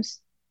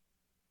times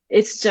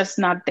it's just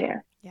not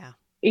there. Yeah.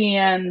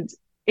 And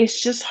it's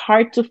just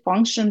hard to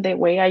function the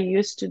way I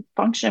used to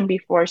function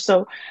before.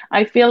 So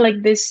I feel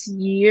like this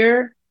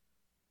year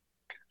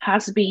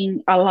has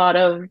been a lot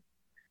of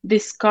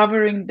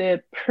discovering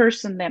the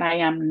person that I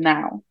am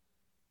now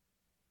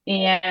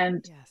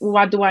and Yes.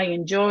 what do I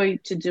enjoy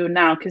to do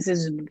now because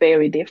it's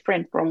very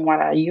different from what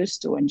I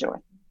used to enjoy.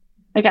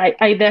 Like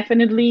I Hmm.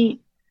 definitely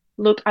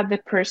look at the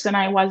person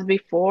I was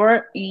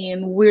before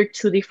and we're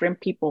two different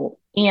people.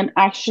 And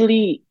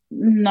actually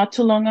not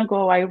too long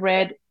ago, I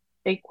read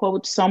a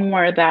quote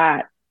somewhere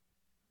that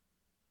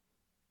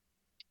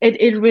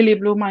it really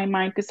blew my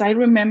mind because I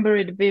remember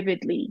it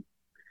vividly.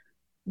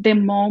 The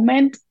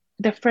moment,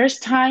 the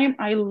first time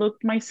I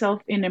looked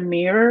myself in a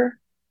mirror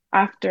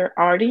after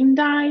Artin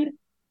died,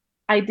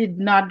 I did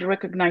not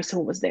recognize who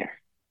was there.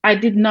 I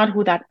did not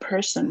who that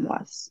person Wow.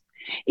 was.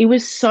 It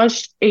was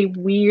such a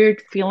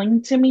weird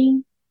feeling to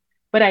me,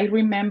 but I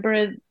remember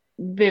it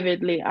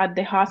vividly at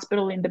the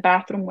hospital in the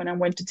bathroom when I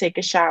went to take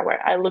a shower.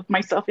 I looked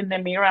myself in the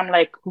mirror. I'm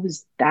like,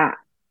 who's that?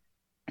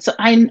 So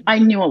I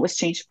Mhm. knew I was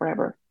changed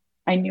forever.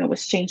 I knew I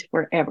was changed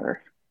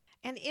forever.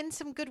 And in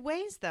some good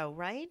ways, though,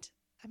 right?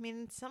 I mean,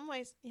 in some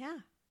ways, yeah.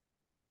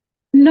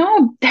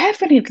 No,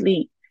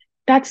 definitely.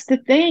 That's the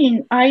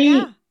thing.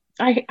 Yeah.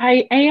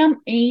 I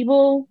am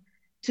able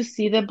to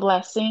see the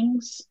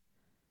blessings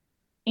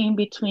in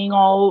between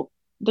all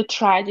the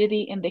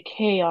tragedy and the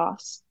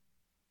chaos.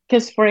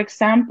 Because, for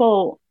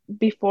example,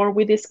 before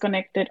we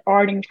disconnected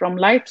Arden from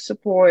life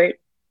support,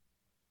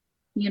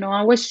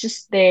 I was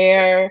just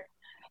there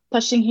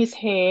touching his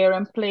hair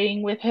and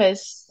playing with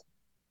his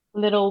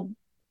little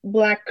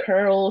black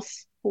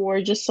curls who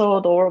were just so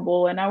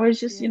adorable. And I was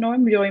just, Yeah.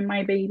 enjoying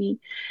my baby.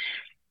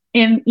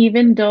 And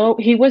even though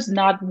he was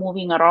not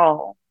moving at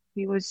all,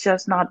 he was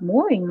just not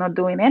moving, not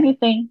doing Yeah.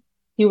 anything.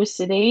 He was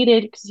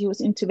sedated because he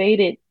was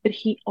intubated, but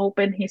he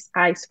opened his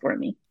eyes for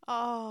me.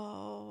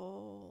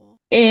 Oh.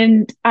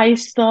 And I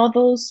saw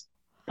those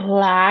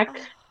black,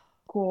 Oh.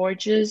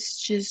 gorgeous,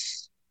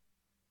 just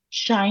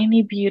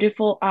shiny,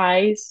 beautiful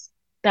eyes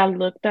that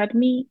looked at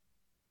me.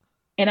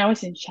 And I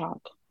was in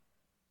shock.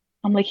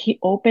 I'm like, he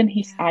opened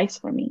his Yeah. eyes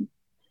for me.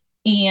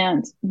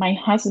 And my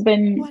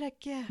husband, What a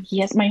gift.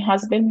 yes, my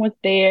husband was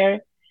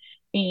there,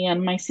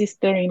 and my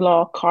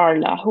sister-in-law,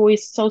 Carla, who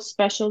is so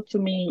special to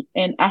me.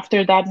 And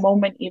after that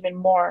moment, even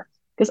more.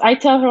 Because I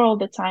tell her all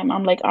the time,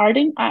 I'm like,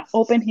 Arden, I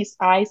opened his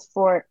eyes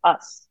for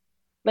us.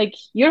 Like,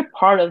 you're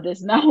part of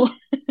this now.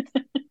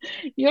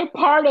 You're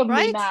part of me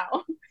Right?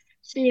 now.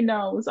 She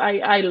knows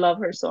I love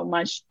her so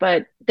much.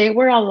 But there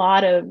were a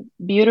lot of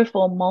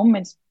beautiful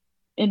moments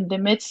in the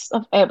midst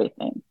of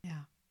everything.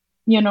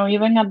 Yeah.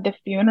 Even at the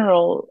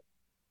funeral,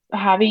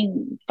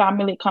 having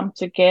family come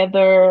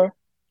together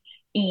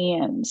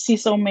and see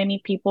so many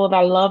people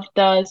that loved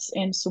us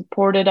and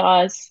supported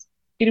us.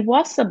 It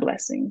was a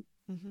blessing.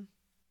 Hmm.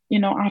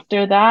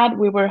 After that,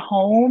 we were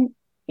home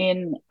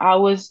and I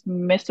was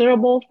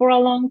miserable for a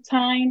long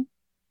time,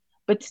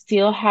 but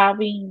still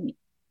having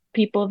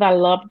people that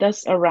loved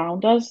us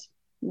around us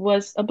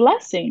was a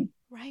blessing.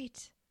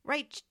 Right.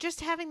 Right.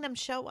 Just having them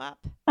show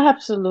up,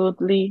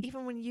 Absolutely.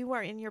 even when you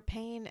are in your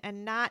pain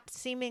and not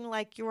seeming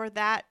like you're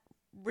that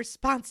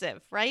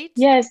responsive, right?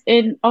 Yes,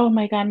 and oh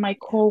my God, my Yeah.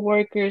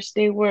 coworkers,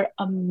 they were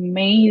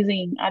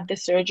amazing at the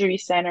surgery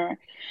center.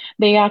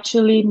 They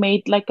actually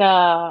made like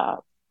a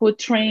food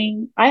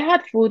train. I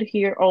had food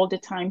here all the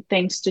time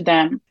thanks to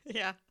them.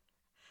 Yeah.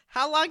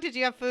 How long did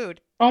you have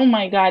food? Oh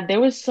my God, there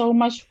was so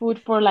much food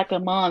for like a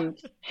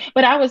month.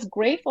 But I was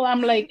grateful.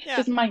 I'm like,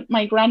 Yeah. because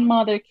my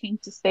grandmother came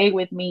to stay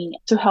with me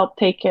to help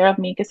take care of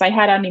me because I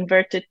had an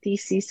inverted T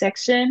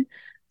C-section.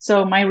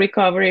 So my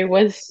recovery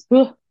was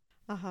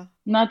Uh huh.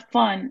 not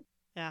fun.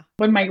 Yeah.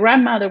 When my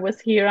grandmother was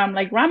here, I'm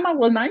like, Grandma,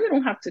 well, now you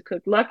don't have to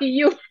cook. Lucky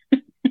you,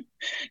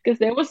 because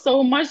there was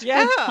so much food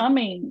Yeah.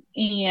 coming.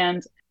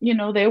 And,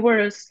 they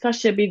were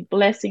such a big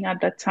blessing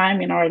at that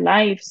time in our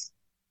lives.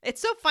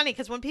 It's so funny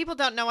because when people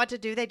don't know what to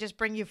do, they just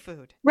bring you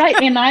food. Right.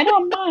 And I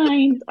don't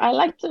mind. I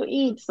like to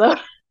eat. So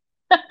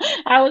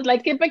I was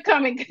like, keep it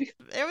coming.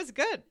 It was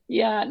good.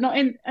 Yeah. No,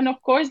 and of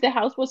course the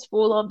house was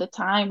full all the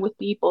time with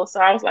people.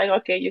 So I was like,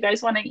 okay, you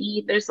guys want to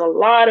eat? There's a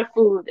lot of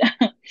food.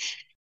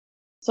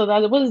 So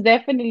that was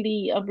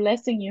definitely a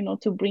blessing,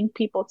 to bring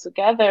people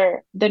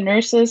together. The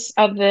nurses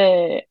at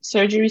the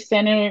surgery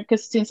center,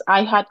 because since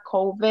I had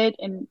COVID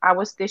and I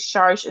was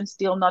discharged and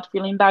still not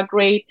feeling that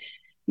great,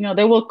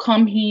 they will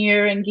come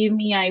here and give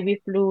me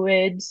IV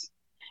fluids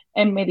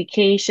and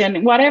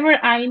medication. Whatever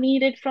I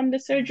needed from the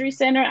surgery Yeah.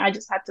 center, I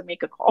just had to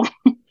make a call.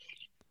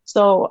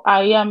 So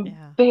I am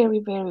Yeah. very,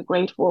 very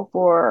grateful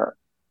for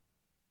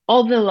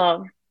all the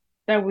love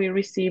that we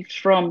received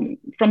from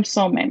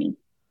so many.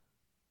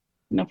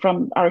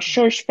 From our Yeah.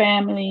 church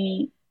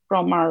family,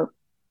 from our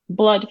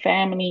blood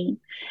family,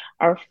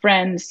 our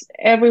friends,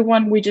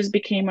 everyone. We just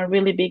became a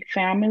really big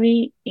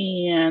family.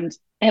 And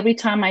every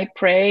time I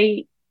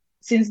pray,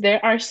 since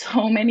there are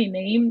so many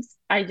names,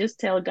 I just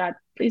tell God,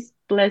 please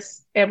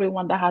bless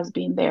everyone that has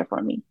been there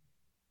for me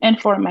and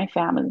for my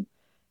family.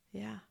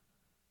 Yeah.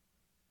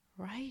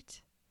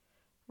 Right.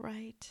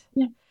 Right.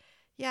 Yeah.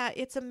 Yeah.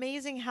 It's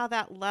amazing how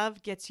that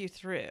love gets you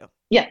through.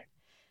 Yeah.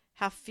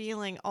 How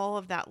feeling all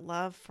of that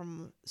love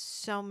from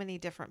so many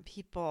different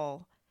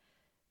people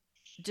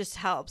just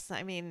helps.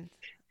 I mean,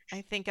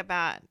 I think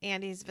about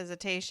Andy's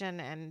visitation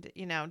and,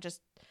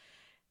 just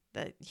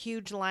the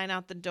huge line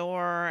out the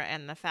door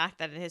and the fact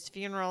that at his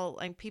funeral,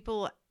 like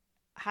people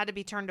had to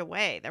be turned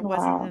away. There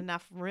wasn't Wow.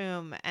 enough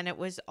room. And it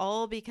was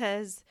all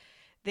because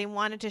they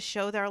wanted to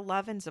show their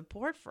love and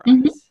support for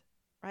Hmm. us.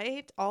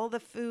 right? All the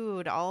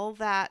food, all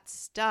that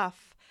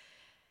stuff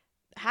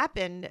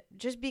happened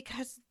just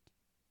because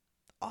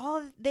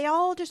they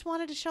all just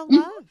wanted to show Mhm.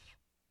 love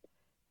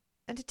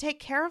and to take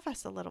care of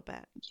us a little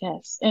bit.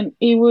 Yes, and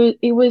it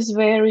was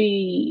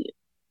very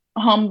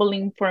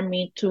humbling for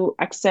me to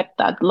accept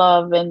that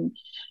love and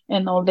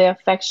all the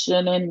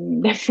affection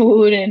and the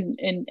food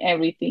and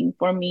everything.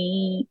 For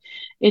me,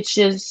 it's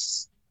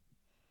just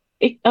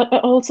it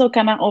also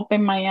kind of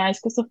opened my eyes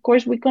because of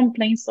course we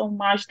complain so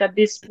much that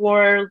this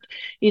world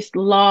is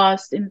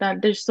lost and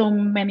that there's so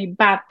many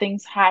bad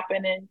things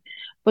happening,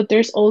 but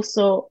there's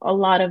also a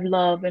lot of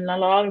love and a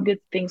lot of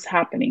good things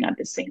happening at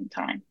the same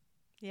time.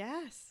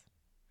 Yes.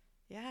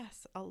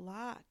 Yes, a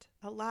lot,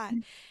 a lot.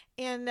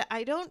 And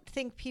I don't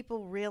think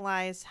people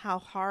realize how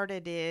hard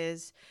it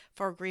is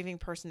for a grieving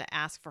person to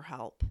ask for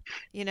help.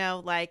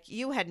 Like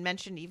you had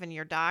mentioned, even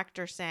your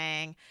doctor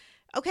saying,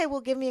 okay,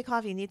 well, give me a call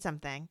if you need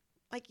something.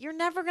 Like, you're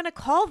never going to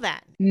call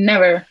then.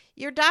 Never.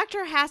 Your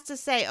doctor has to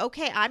say,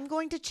 okay, I'm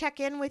going to check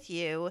in with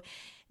you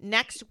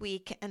next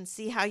week and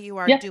see how you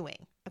are Yeah.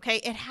 doing. Okay.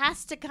 It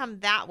has to come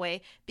that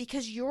way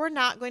because you're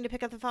not going to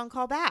pick up the phone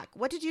call back.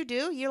 What did you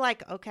do? You're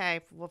like,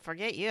 okay, well,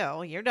 forget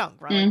you. You don't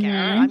really care.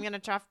 I'm Mm-hmm.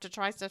 going to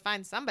try to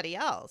find somebody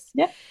else.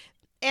 Yeah.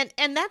 And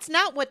that's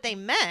not what they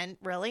meant,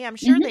 really. I'm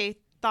sure Mm-hmm. they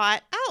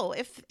thought, oh,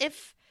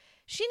 if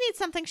she needs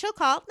something, she'll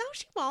call. No,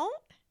 she won't.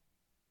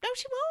 No,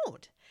 she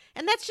won't.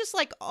 And that's just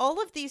like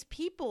all of these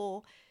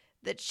people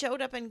that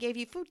showed up and gave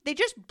you food. They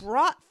just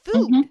brought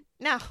Mm-hmm. food.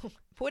 Now,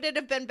 would it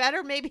have been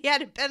better maybe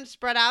had it been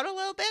spread out a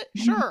little bit?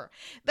 Sure.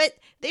 But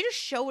they just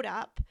showed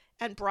up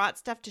and brought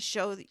stuff to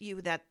show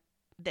you that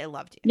they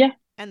loved you Yeah.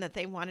 and that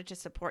they wanted to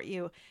support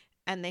you,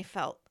 and they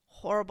felt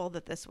horrible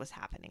that this was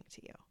happening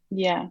to you.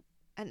 Yeah.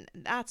 And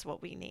that's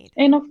what we need.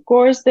 And of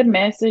course, the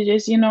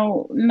messages,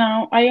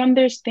 now I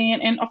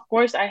understand. And of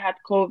course, I had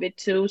COVID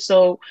too.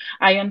 So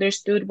I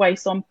understood why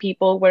some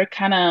people were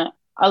kind of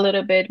a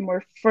little bit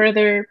more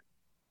further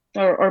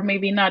or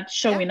maybe not Yeah.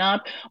 showing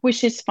up,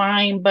 which is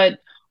fine. But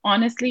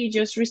honestly,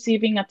 just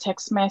receiving a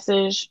text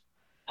message,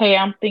 hey,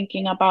 I'm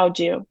thinking about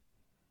you.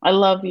 I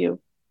love you,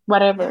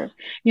 Yeah. whatever.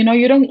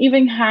 You don't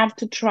even have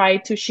to try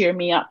to cheer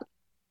me up.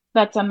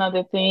 That's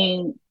another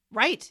thing.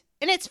 Right.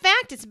 And it's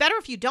fact. It's better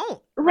if you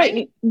don't,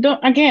 right?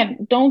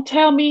 Right. Don't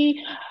tell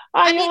me, oh,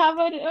 I you mean, have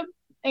an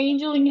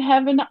angel in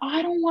heaven.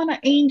 I don't want an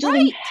angel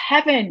in right.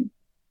 heaven.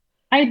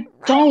 I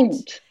Right.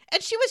 don't.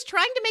 And she was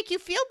trying to make you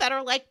feel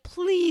better. Like,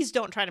 please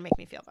don't try to make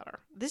me feel better.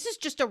 This is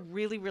just a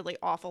really, really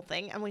awful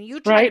thing. And when you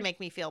try to Right? make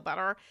me feel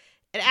better,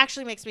 it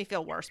actually makes me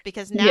feel worse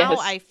because now Yes.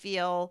 I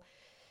feel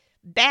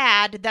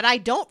bad that I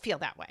don't feel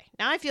that way.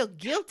 Now I feel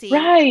guilty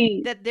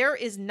Right. that there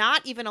is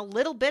not even a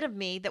little bit of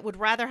me that would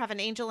rather have an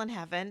angel in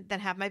heaven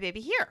than have my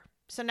baby here.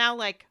 So now,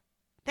 like,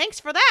 thanks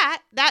for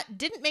that. That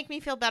didn't make me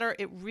feel better.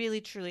 It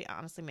really, truly,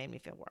 honestly made me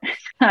feel worse.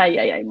 Ay,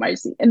 ay, ay,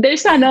 Marcy. And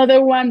there's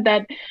another one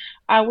that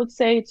I would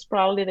say it's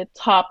probably the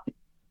top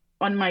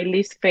on my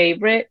least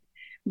favorite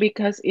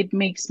because it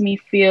makes me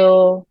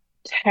feel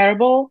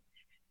terrible.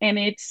 And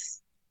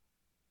it's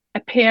a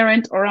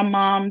parent or a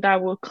mom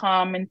that will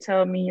come and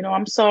tell me,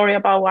 I'm sorry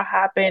about what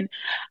happened.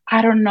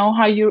 I don't know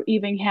how you're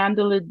even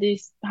handling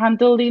this.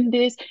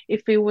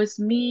 If it was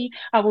me,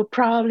 I would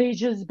probably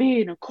just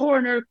be in a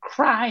corner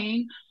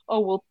crying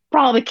or will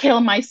probably kill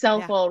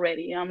myself Yeah.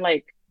 already. I'm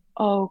like,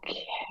 Yeah.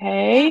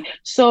 okay,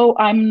 so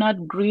I'm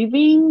not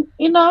grieving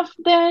enough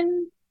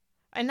then?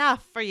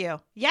 Enough for you.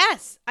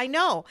 Yes, I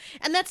know.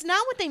 And that's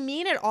not what they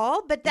mean at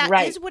all, but that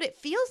Right. is what it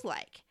feels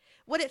like.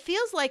 What it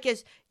feels like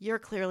is you're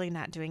clearly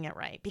not doing it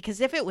right. Because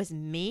if it was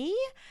me,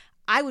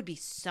 I would be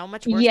so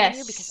much worse than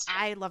you because Yes.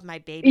 I love my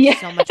baby Yeah,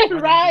 so much more than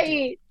you do.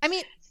 right. I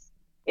mean,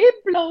 It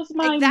blows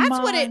like my that's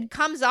what it mind.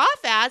 comes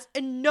off as,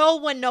 and no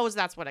one knows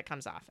that's what it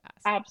comes off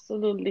as.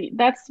 Absolutely.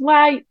 That's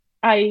why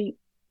I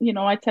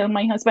tell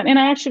my husband, and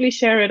I actually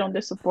share it on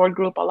the support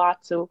group a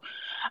lot too.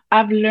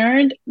 I've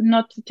learned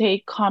not to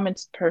take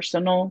comments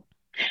personal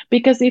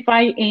because if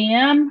I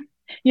am,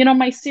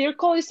 my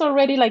circle is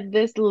already like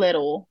this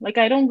little. Like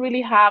I don't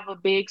really have a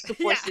big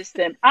support Yeah.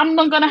 system. I'm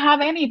not gonna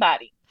have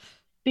anybody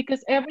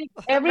because every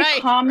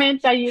Right, comment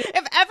right. that you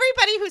If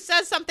everybody who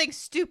says something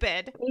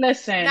stupid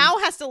listen, now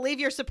has to leave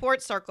your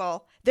support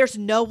circle, there's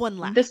no one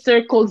the left.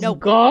 circle's No one.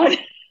 gone.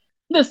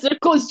 The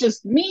circle is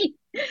just me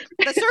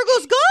The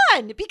circle's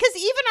gone because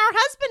even our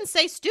husbands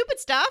say stupid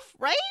stuff,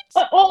 right?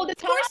 all the Of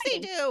course they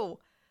time. do.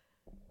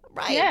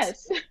 Right.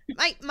 Yes.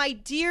 My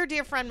dear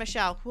friend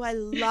Michelle, who I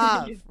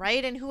love,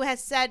 right? And who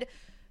has said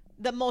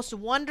the most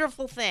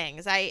wonderful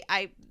things. I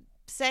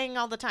saying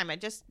all the time. I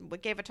just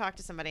gave a talk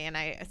to somebody and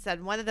I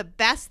said one of the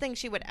best things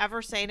she would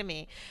ever say to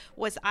me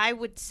was I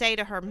would say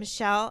to her,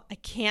 Michelle, I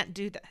can't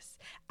do this.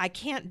 I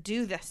can't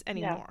do this Yeah.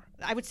 anymore.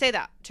 I would say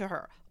that to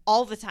her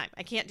all the time.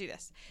 I can't do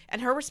this.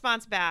 And her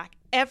response back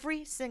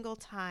every single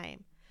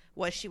time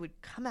was she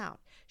would come out,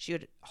 she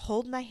would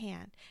hold my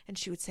hand and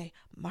she would say,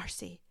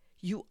 Marcy,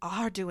 you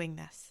are doing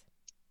this.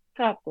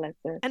 God bless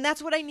her. And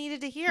that's what I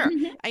needed to hear.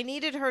 Mhm. I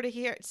needed her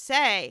to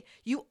say,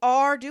 you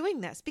are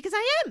doing this because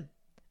I am.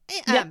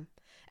 I Yeah. am.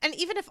 And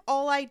even if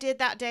all I did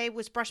that day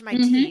was brush my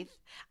Mm-hmm. teeth,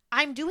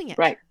 I'm doing it.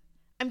 Right.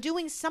 I'm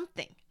doing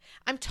something.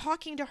 I'm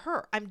talking to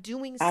her. I'm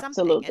doing something. And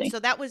Absolutely. so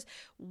that was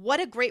what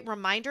a great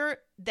reminder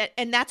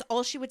and that's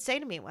all she would say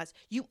to me was,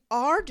 you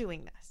are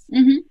doing this.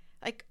 Mm-hmm.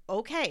 Like,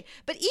 okay.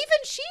 But even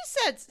she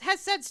has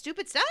said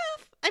stupid stuff.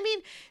 I mean,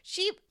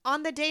 she,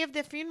 on the day of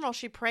the funeral,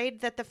 she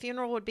prayed that the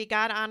funeral would be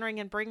God honoring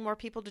and bring more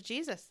people to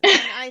Jesus. And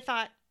I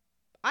thought,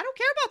 I don't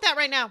care about that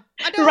right now.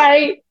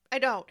 Right. I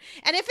don't.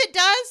 And if it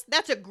does,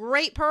 that's a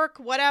great perk,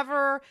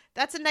 whatever.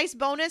 That's a nice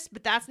bonus,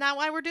 but that's not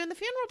why we're doing the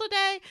funeral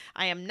today.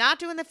 I am not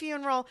doing the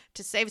funeral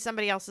to save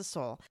somebody else's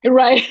soul.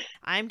 Right.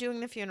 I'm doing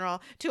the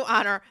funeral to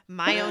honor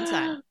my own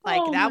son.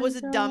 Like, Oh that my was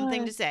a dumb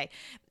thing to God. say.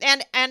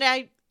 And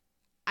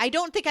I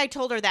don't think I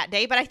told her that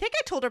day, but I think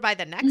I told her by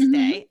the next Mm-hmm.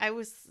 day. I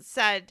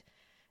said,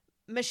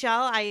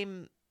 Michelle,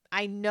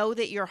 I know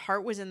that your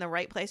heart was in the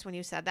right place when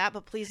you said that,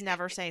 but please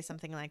never say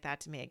something like that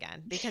to me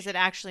again, because it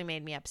actually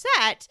made me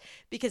upset,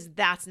 because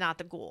that's not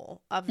the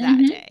goal of that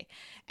Mm-hmm. day.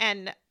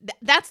 And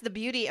that's the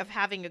beauty of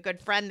having a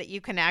good friend, that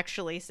you can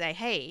actually say,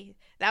 hey,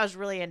 that was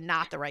really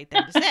not the right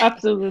thing to say.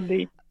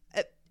 Absolutely.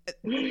 Uh,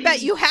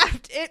 But you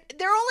have to,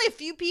 there are only a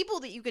few people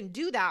that you can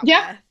do that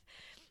Yeah. with,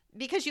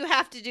 because you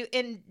have to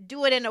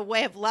do it in a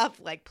way of love.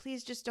 Like,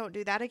 please just don't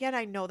do that again.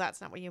 I know that's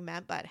not what you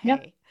meant, but Yep.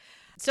 hey.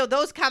 So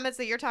those comments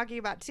that you're talking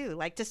about too,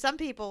 like, to some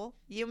people,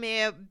 you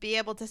may be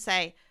able to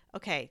say,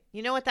 okay,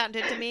 you know what that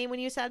did to me when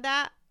you said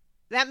that?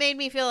 That made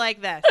me feel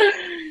like this.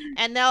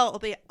 And they'll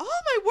be,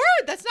 oh my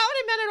word, that's not what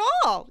I meant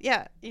at all.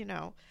 Yeah,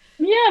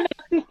 Yeah,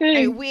 that's the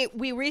thing.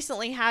 we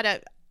recently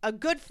had a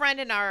good friend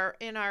in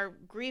our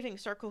grieving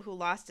circle who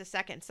lost a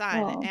second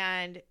son, Oh.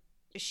 and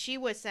she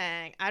was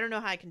saying, I don't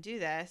know how I can do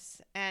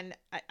this. And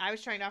I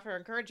was trying to offer her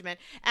encouragement.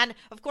 And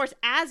of course,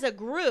 as a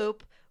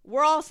group,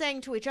 we're all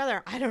saying to each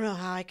other, I don't know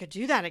how I could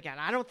do that again.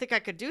 I don't think I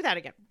could do that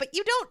again. But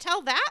you don't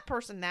tell that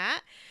person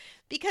that,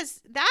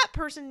 because that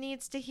person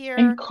needs to hear,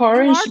 you are doing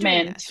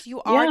Encouragement. this.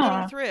 You are getting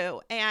Yeah.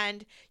 through,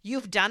 and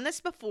you've done this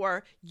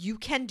before. You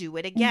can do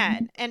it Mm-hmm.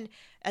 again. And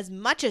as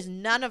much as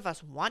none of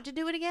us want to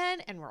do it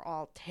again, and we're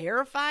all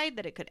terrified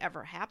that it could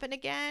ever happen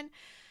again,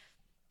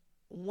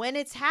 when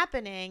it's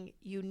happening,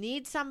 you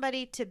need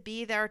somebody to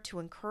be there to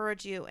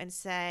encourage you and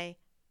say,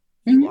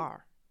 you Mm-hmm.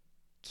 are.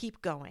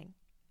 Keep going.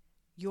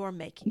 You're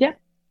making Yeah.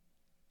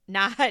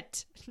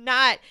 it.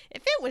 Not,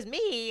 if it was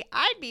me,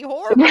 I'd be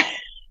horrible.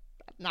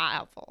 Not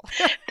helpful.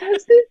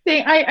 That's the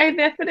thing. I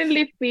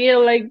definitely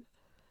feel like,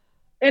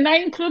 and I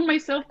include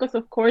myself because,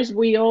 of course,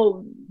 we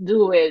all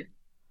do it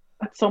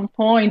at some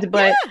point,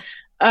 but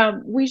Yeah,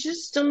 we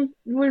just don't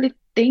really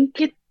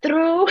think it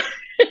through.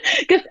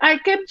 Because I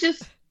kept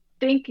just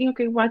thinking,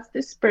 okay, what's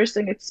this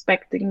person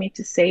expecting me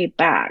to say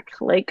back?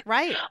 Like,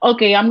 right.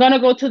 okay, I'm gonna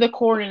go to the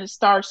corner and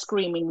start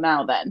screaming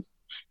now then.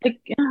 Like,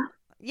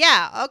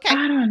 Yeah, okay.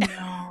 I don't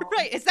know.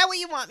 Right. Is that what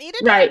you want me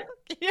to Right.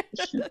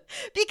 do?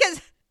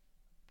 Because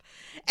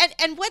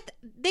and what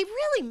they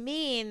really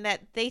mean,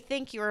 that they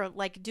think you're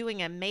like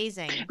doing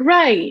amazing.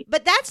 Right.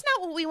 But that's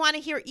not what we want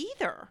to hear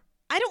either.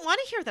 I don't want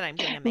to hear that I'm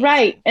doing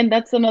Right. amazing. And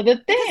that's another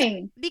Because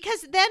thing.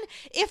 then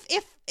if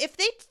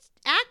they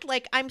act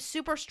like I'm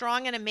super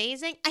strong and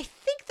amazing, I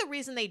think the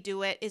reason they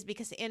do it is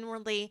because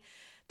inwardly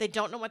they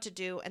don't know what to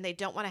do, and they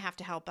don't want to have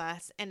to help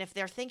us. And if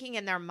they're thinking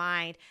in their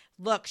mind,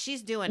 look,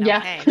 she's doing Yeah.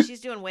 okay. She's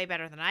doing way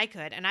better than I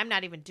could, and I'm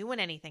not even doing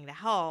anything to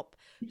help.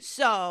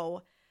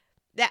 So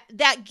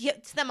that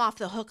gets them off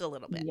the hook a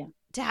little bit Yeah.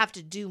 to have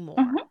to do more.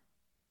 Uh-huh.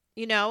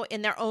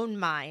 In their own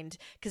mind,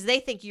 because they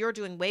think you're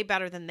doing way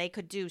better than they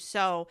could do.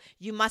 So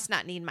you must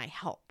not need my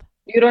help.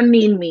 You don't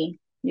need me.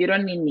 You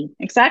don't need me.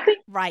 Exactly.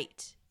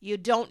 Right. You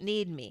don't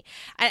need me.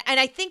 And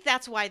I think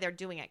that's why they're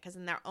doing it, because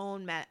in their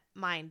own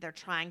mind, they're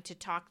trying to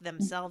talk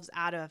themselves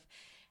out of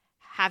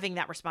having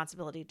that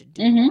responsibility to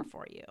do Mm-hmm. more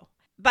for you.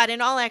 But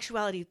in all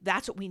actuality,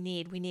 that's what we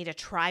need. We need a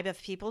tribe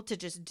of people to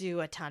just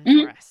do a ton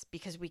Mm-hmm. for us,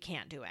 because we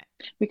can't do it.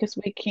 Because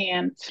we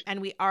can't. And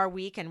we are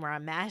weak, and we're a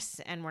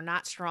mess, and we're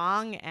not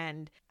strong.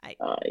 And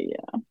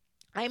Yeah.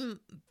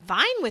 I'm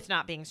fine with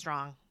not being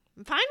strong.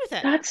 I'm fine with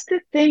it. That's the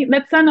thing.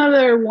 That's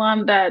another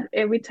one that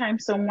every time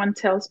someone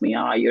tells me,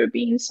 "Oh, you're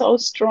being so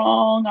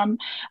strong.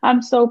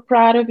 I'm so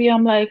proud of you."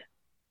 I'm like,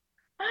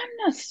 I'm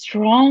not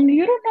strong.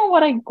 You don't know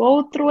what I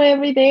go through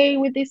every day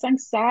with this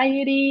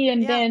anxiety,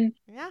 and Yeah. then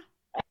Yeah.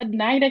 at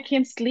night I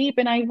can't sleep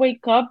and I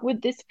wake up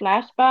with these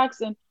flashbacks,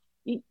 and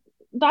y-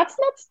 that's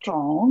not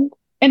strong.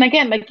 And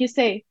again, like you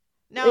say,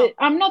 No.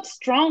 I'm not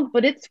strong,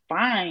 but it's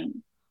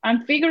fine.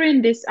 I'm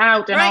figuring this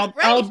out, and Right.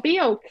 I'll Right. be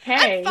I'm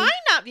okay.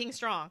 fine not being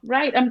strong.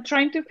 Right. I'm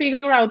trying to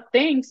figure out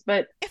things,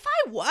 but If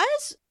I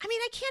was,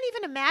 I can't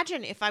even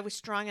imagine if I was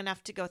strong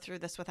enough to go through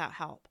this without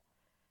help.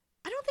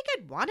 I don't think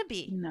I'd want to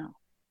be. no.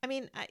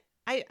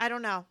 I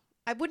don't know.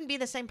 I wouldn't be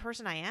the same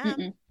person I am,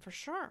 Mm-mm. for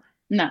sure.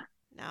 No.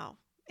 No.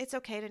 It's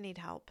okay to need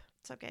help.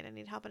 It's okay to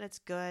need help, and it's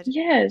good.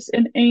 Yes,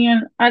 and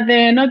at the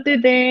end of the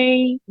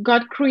day,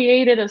 God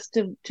created us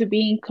to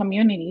be in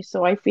community.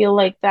 So I feel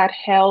like that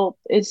help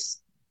is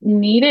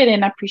needed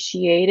and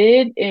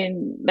appreciated.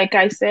 And like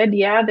I said,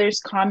 yeah, there's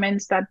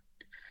comments that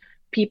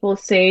people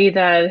say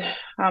that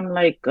I'm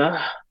like, ugh.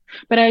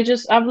 But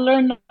I've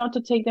learned not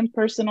to take them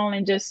personal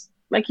and just,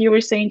 like you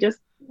were saying, just,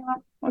 "Yeah,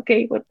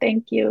 okay, well,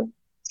 thank you."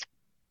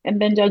 And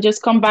then I'll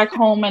just come back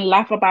home and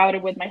laugh about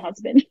it with my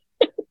husband.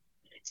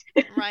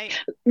 Right.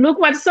 Look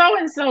what so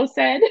and so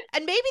said.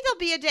 And maybe there'll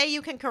be a day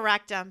you can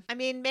correct them. I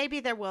mean, maybe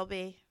there will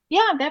be,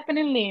 Yeah,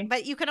 definitely.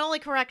 but you can only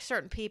correct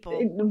certain people.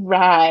 That's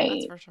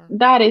Right. for sure.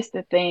 That is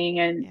the thing.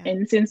 Yeah.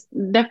 And since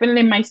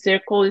definitely my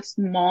circle is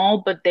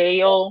small, but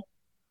they all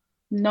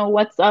know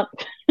what's up.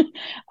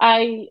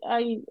 I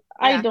I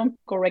I Yeah. don't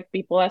correct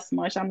people as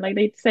much. I'm like,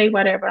 they say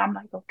whatever. I'm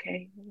like,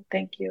 okay,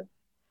 thank you.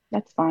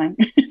 That's fine.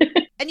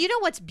 And you know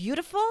what's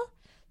beautiful?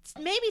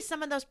 Maybe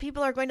some of those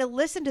people are going to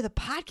listen to the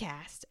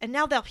podcast and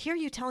now they'll hear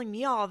you telling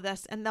me all of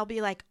this and they'll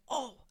be like,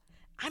 oh,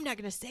 I'm not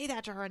going to say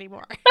that to her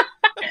anymore.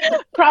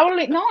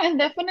 Probably no, and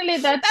definitely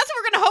That's what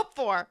we're going to hope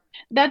for.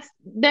 that's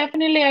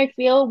definitely I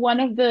feel one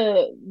of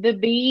the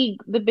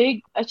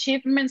big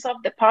achievements of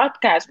the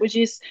podcast, which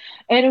is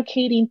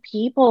educating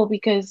people,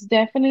 because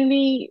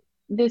definitely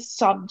this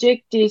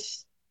subject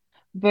is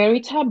very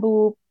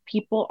taboo.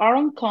 People are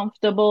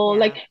uncomfortable.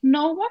 Like Yeah.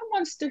 no one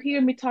wants to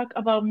hear me talk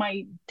about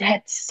my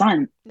dead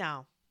son.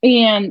 No.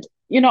 And,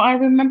 I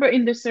remember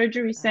in the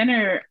surgery No.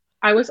 center,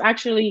 I was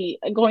actually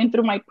going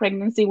through my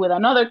pregnancy with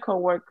another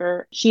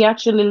coworker. She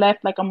actually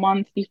left like a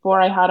month before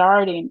I had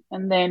Artin.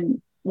 And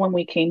then when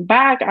we came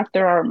back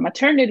after our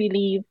maternity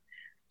leave,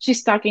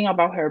 she's talking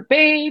about her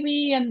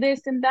baby and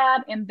this and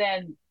that. And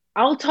then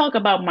I'll talk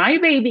about my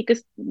baby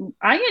because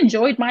I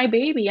enjoyed my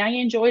baby. I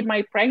enjoyed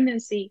my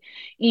pregnancy,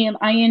 and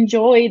I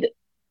enjoyed,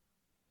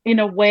 in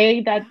a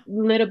way, that Yeah.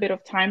 little bit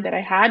of time that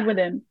I had with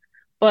him.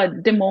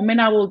 But the moment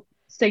I will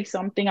say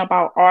something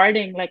about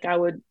arting, like I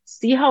would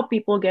see how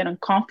people get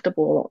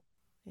uncomfortable.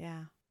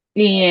 Yeah.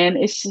 And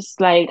it's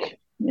just like,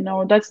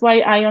 that's why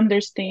I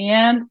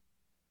understand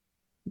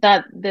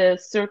that the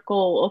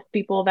circle of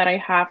people that I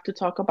have to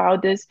talk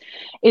about this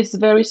is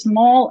very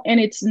small, and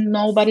it's It's so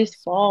nobody's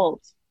small.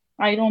 fault.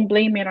 I don't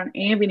blame it on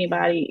Yeah.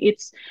 anybody.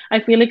 I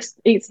feel like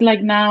it's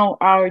like now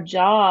our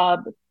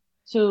job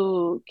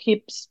to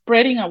keep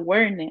spreading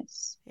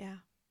awareness. Yeah.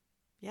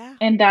 Yeah.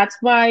 And that's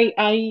why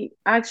I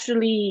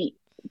actually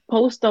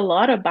post a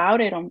lot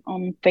about it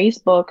on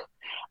Facebook.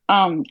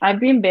 I've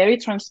been very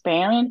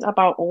transparent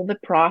about all the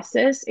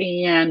process.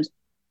 And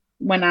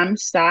when I'm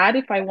sad,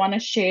 if I want to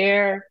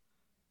share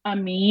a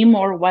meme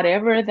or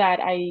whatever that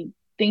I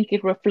think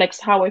it reflects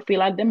how I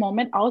feel at the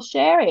moment, I'll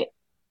share it.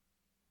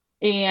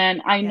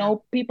 And I Yeah.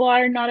 know people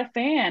are not a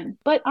fan,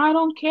 but I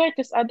don't care,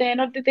 because at the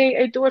end of the day,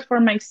 I do it for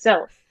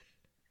myself.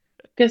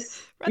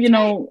 Because That's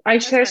right. I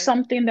That's share right.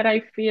 something that I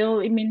feel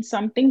it means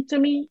something to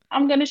me,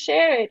 I'm gonna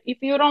share it.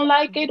 If you don't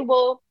like Mhm. it,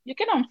 well, you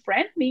can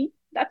unfriend me,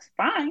 that's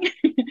fine.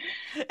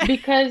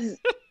 Because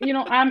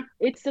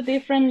it's a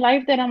different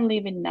life that I'm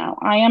living now.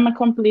 I am a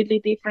completely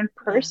different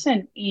Yeah.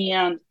 person,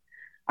 and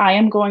I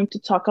am going to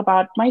talk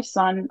about my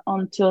son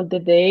until the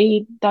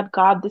day that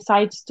God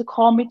decides to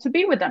call me to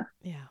be with him.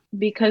 Yeah.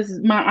 Because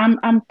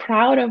I'm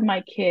proud of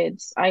my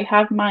kids. I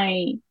have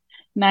my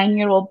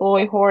 9-year-old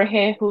boy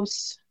Jorge,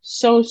 who's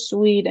so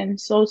sweet and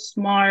so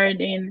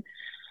smart, and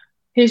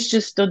he's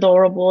just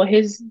adorable.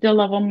 He's the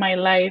love of my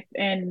life.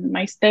 And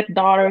my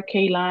stepdaughter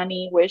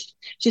Kaylani, which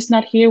she's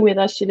not here with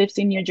us. She lives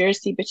in New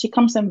Jersey, but she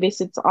comes and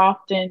visits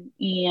often.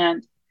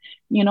 And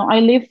I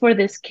live for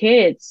these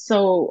kids,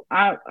 so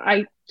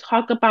I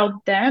talk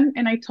about them,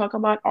 and I talk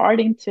about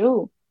Arden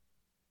too,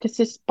 because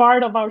it's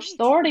part of our Right.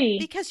 story.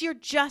 Because you're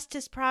just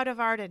as proud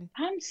of Arden.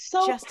 I'm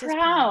so Just as proud.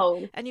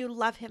 proud. And you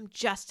love him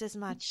just as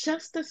much.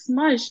 Just as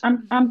much. I'm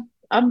Mhm. I'm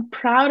I'm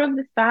proud of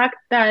the fact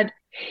that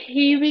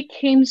he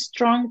became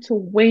strong to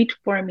wait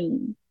for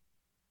me.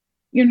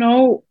 You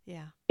know,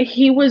 Yeah.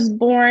 he was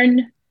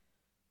born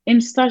in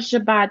such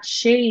a bad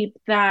shape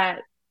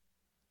that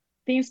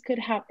things could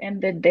have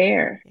ended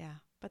there. Yeah.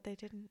 But they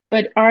didn't.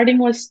 But Arden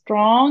was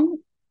strong,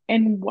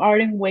 and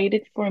Arden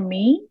waited for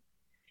me,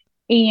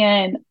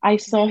 and I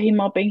saw Yeah. him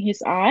open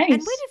his And eyes.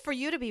 waited for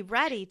you to be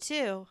ready,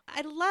 too.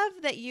 I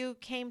love that you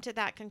came to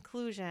that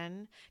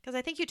conclusion because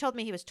I think you told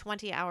me he was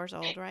 20 hours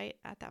old, right?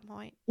 At that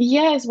point.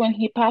 Yes, when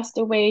he passed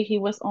away, he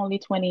was only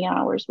 20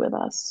 hours with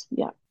us.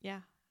 Yeah.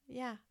 Yeah.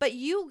 Yeah. But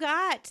you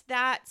got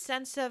that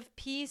sense of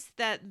peace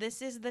that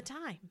this is the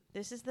time.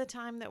 This is the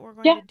time that we're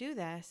going Yeah. to do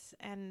this.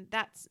 And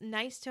that's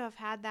nice to have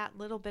had that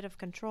little bit of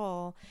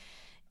control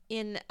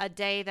in a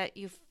day that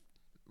you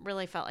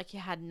really felt like you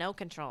had no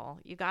control.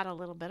 You got a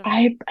little bit of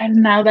it. And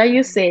now that you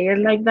Hmm. say it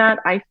like that,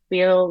 I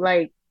feel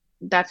like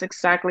that's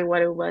exactly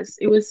what it was.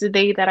 It was the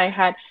day that I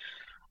had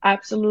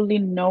absolutely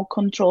no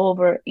control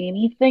over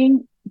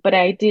anything, but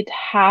I did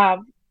have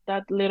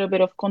that little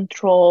bit of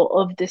control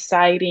of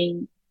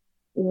deciding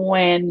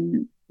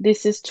when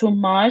this is too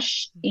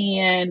much Hmm.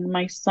 and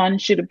my son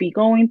should be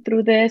going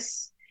through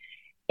this.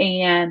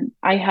 And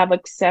I have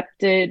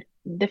accepted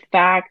the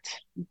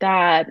fact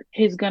that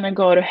he's gonna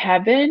go to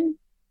heaven,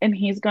 and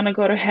he's gonna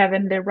go to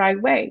heaven the right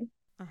way.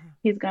 Uh-huh.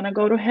 He's gonna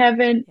go to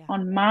heaven Yeah.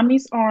 on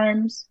mommy's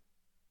arms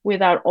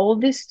without all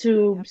these Yep.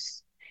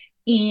 tubes.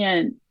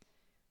 And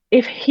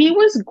if he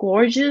was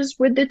gorgeous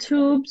with the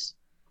tubes,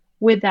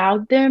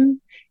 without them,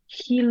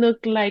 he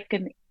looked like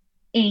an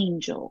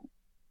angel.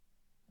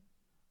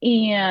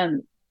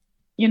 And,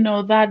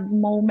 that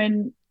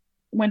moment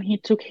when he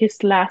took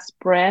his last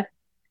breath,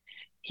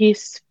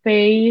 his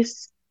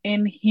face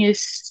and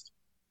his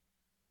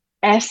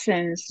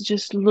essence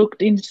just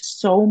looked in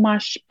so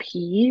much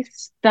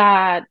peace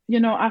that,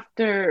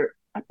 after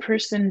a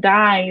person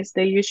dies,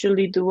 they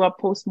usually do a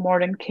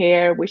postmortem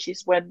care, which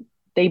is when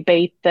they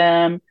bathe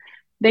them,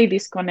 they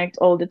disconnect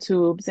all the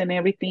tubes and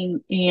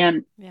everything.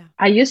 And Yeah.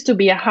 I used to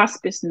be a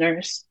hospice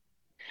nurse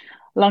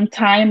long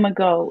time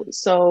ago.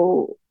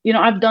 So,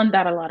 I've done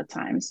that a lot of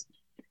times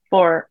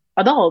for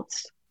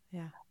adults.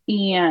 Yeah.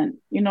 And,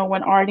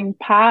 when Artin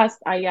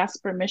passed, I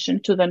asked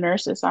permission to the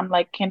nurses. I'm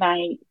like, can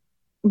I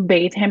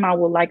bathe him? I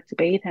would like to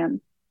bathe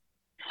him.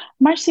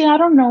 Marcy, I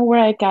don't know where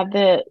I got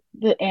the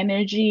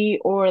energy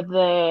or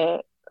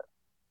the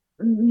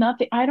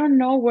nothing. I don't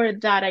know where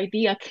that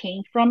idea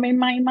came from in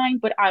my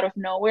mind, but out of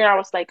nowhere, I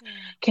was like, Yeah.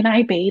 can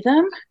I bathe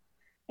him?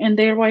 And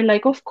they were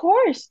like, of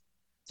course.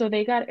 So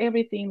they got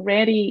everything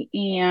ready.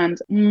 And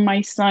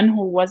my son,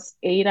 who was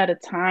 8 at the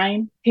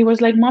time, he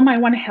was like, Mom, I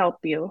want to help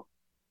you.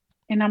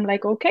 And I'm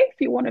like, okay, if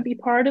you want to be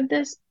part of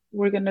this,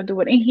 we're going to do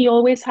it. And he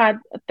always had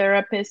a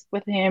therapist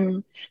with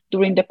him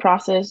during the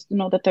process,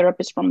 the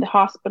therapist from the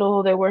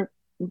hospital. They were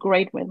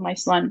great with my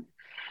son.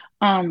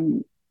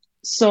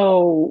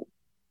 So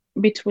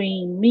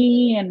between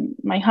me and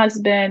my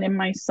husband and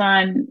my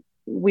son,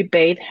 we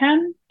bathed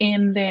him.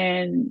 And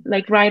then,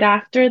 like, right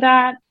after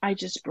that, I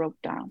just broke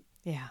down.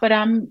 Yeah. But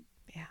I'm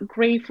Yeah.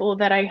 grateful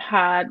that I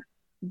had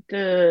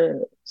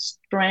the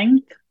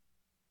strength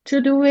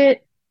to do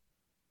it.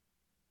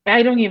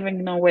 I don't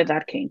even know where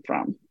that came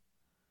from.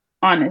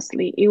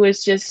 Honestly, it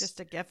was Just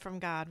a gift from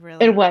God, it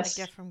really. A was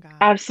gift from God.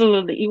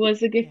 absolutely, it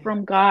was a gift Yeah.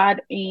 from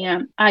God,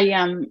 and I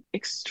am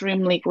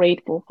extremely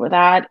grateful for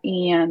that.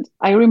 And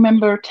I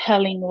remember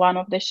telling one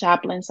of the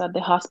chaplains at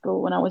the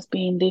hospital when I was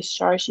being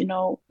discharged,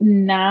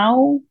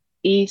 now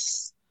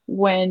is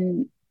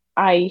when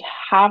I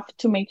have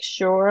to make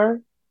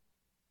sure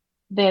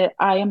that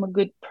I am a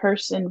good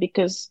person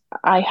because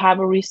I have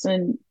a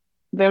reason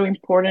very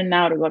important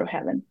now to go to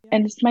heaven. Yeah.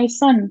 And it's my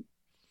son,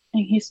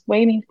 and he's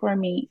waiting for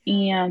me.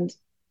 Yeah. And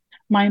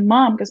my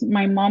mom, because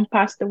my mom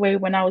passed away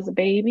when I was a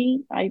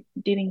baby, I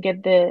didn't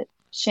get the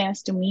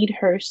chance to meet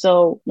her.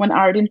 So when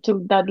Arden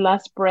took that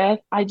last breath,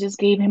 I just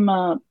gave him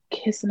a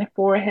kiss in the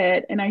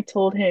forehead and I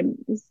told him,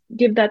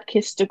 give that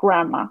kiss to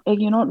grandma. And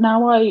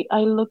now I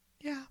look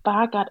Yeah.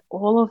 back at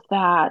all of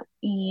that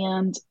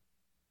and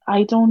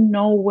I don't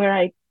know where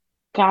I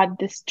got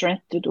the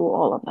strength to do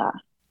all of that.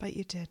 But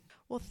you did.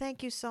 Well,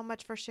 thank you so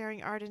much for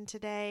sharing, Arden,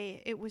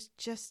 today. It was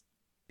just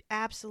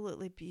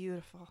absolutely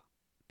beautiful.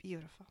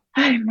 Beautiful.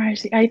 Hi,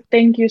 Marcy. Thank you. I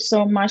thank you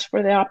so much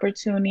for the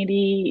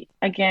opportunity.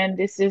 Again,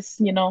 this is,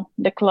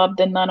 the club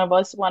that none of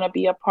us want to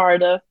be a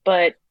part of,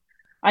 but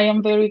I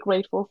am very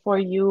grateful for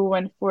you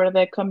and for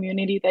the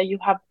community that you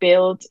have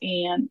built.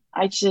 And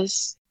I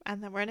just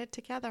And then we're in it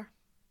together.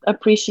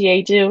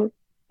 appreciate you.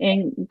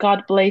 And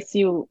God bless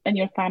you and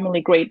your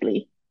family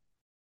greatly.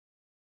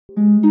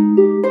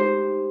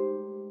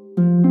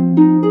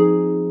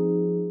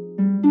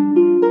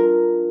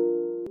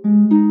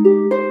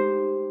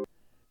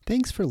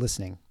 Thanks for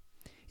listening.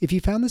 If you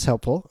found this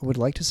helpful or would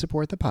like to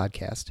support the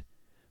podcast,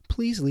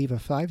 please leave a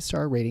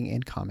 5-star rating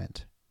and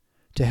comment.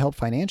 To help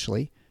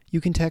financially,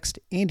 you can text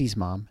Andy's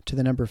Mom to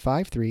the number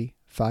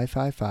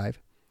 53555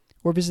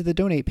 or visit the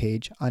donate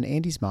page on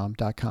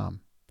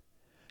andysmom.com.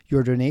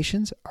 Your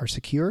donations are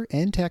secure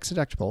and tax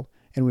deductible,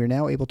 and we are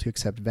now able to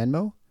accept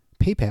Venmo,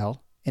 PayPal,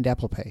 and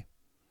Apple Pay.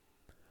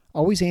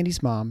 Always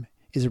Andy's Mom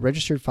is a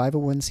registered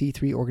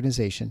 501c3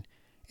 organization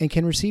and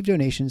can receive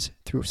donations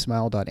through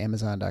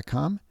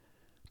smile.amazon.com,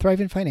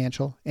 Thrivent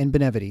Financial, and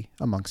Benevity,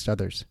 amongst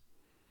others.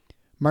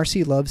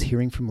 Marcy loves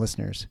hearing from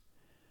listeners.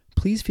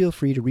 Please feel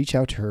free to reach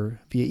out to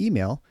her via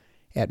email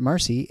at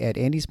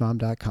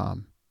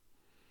marcy@andysmom.com.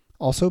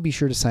 Also, be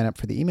sure to sign up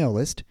for the email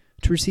list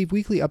to receive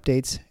weekly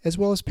updates as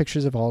well as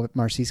pictures of all of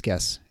Marcy's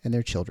guests and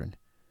their children.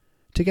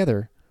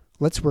 Together,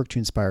 let's work to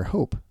inspire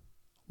hope,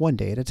 one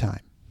day at a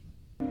time.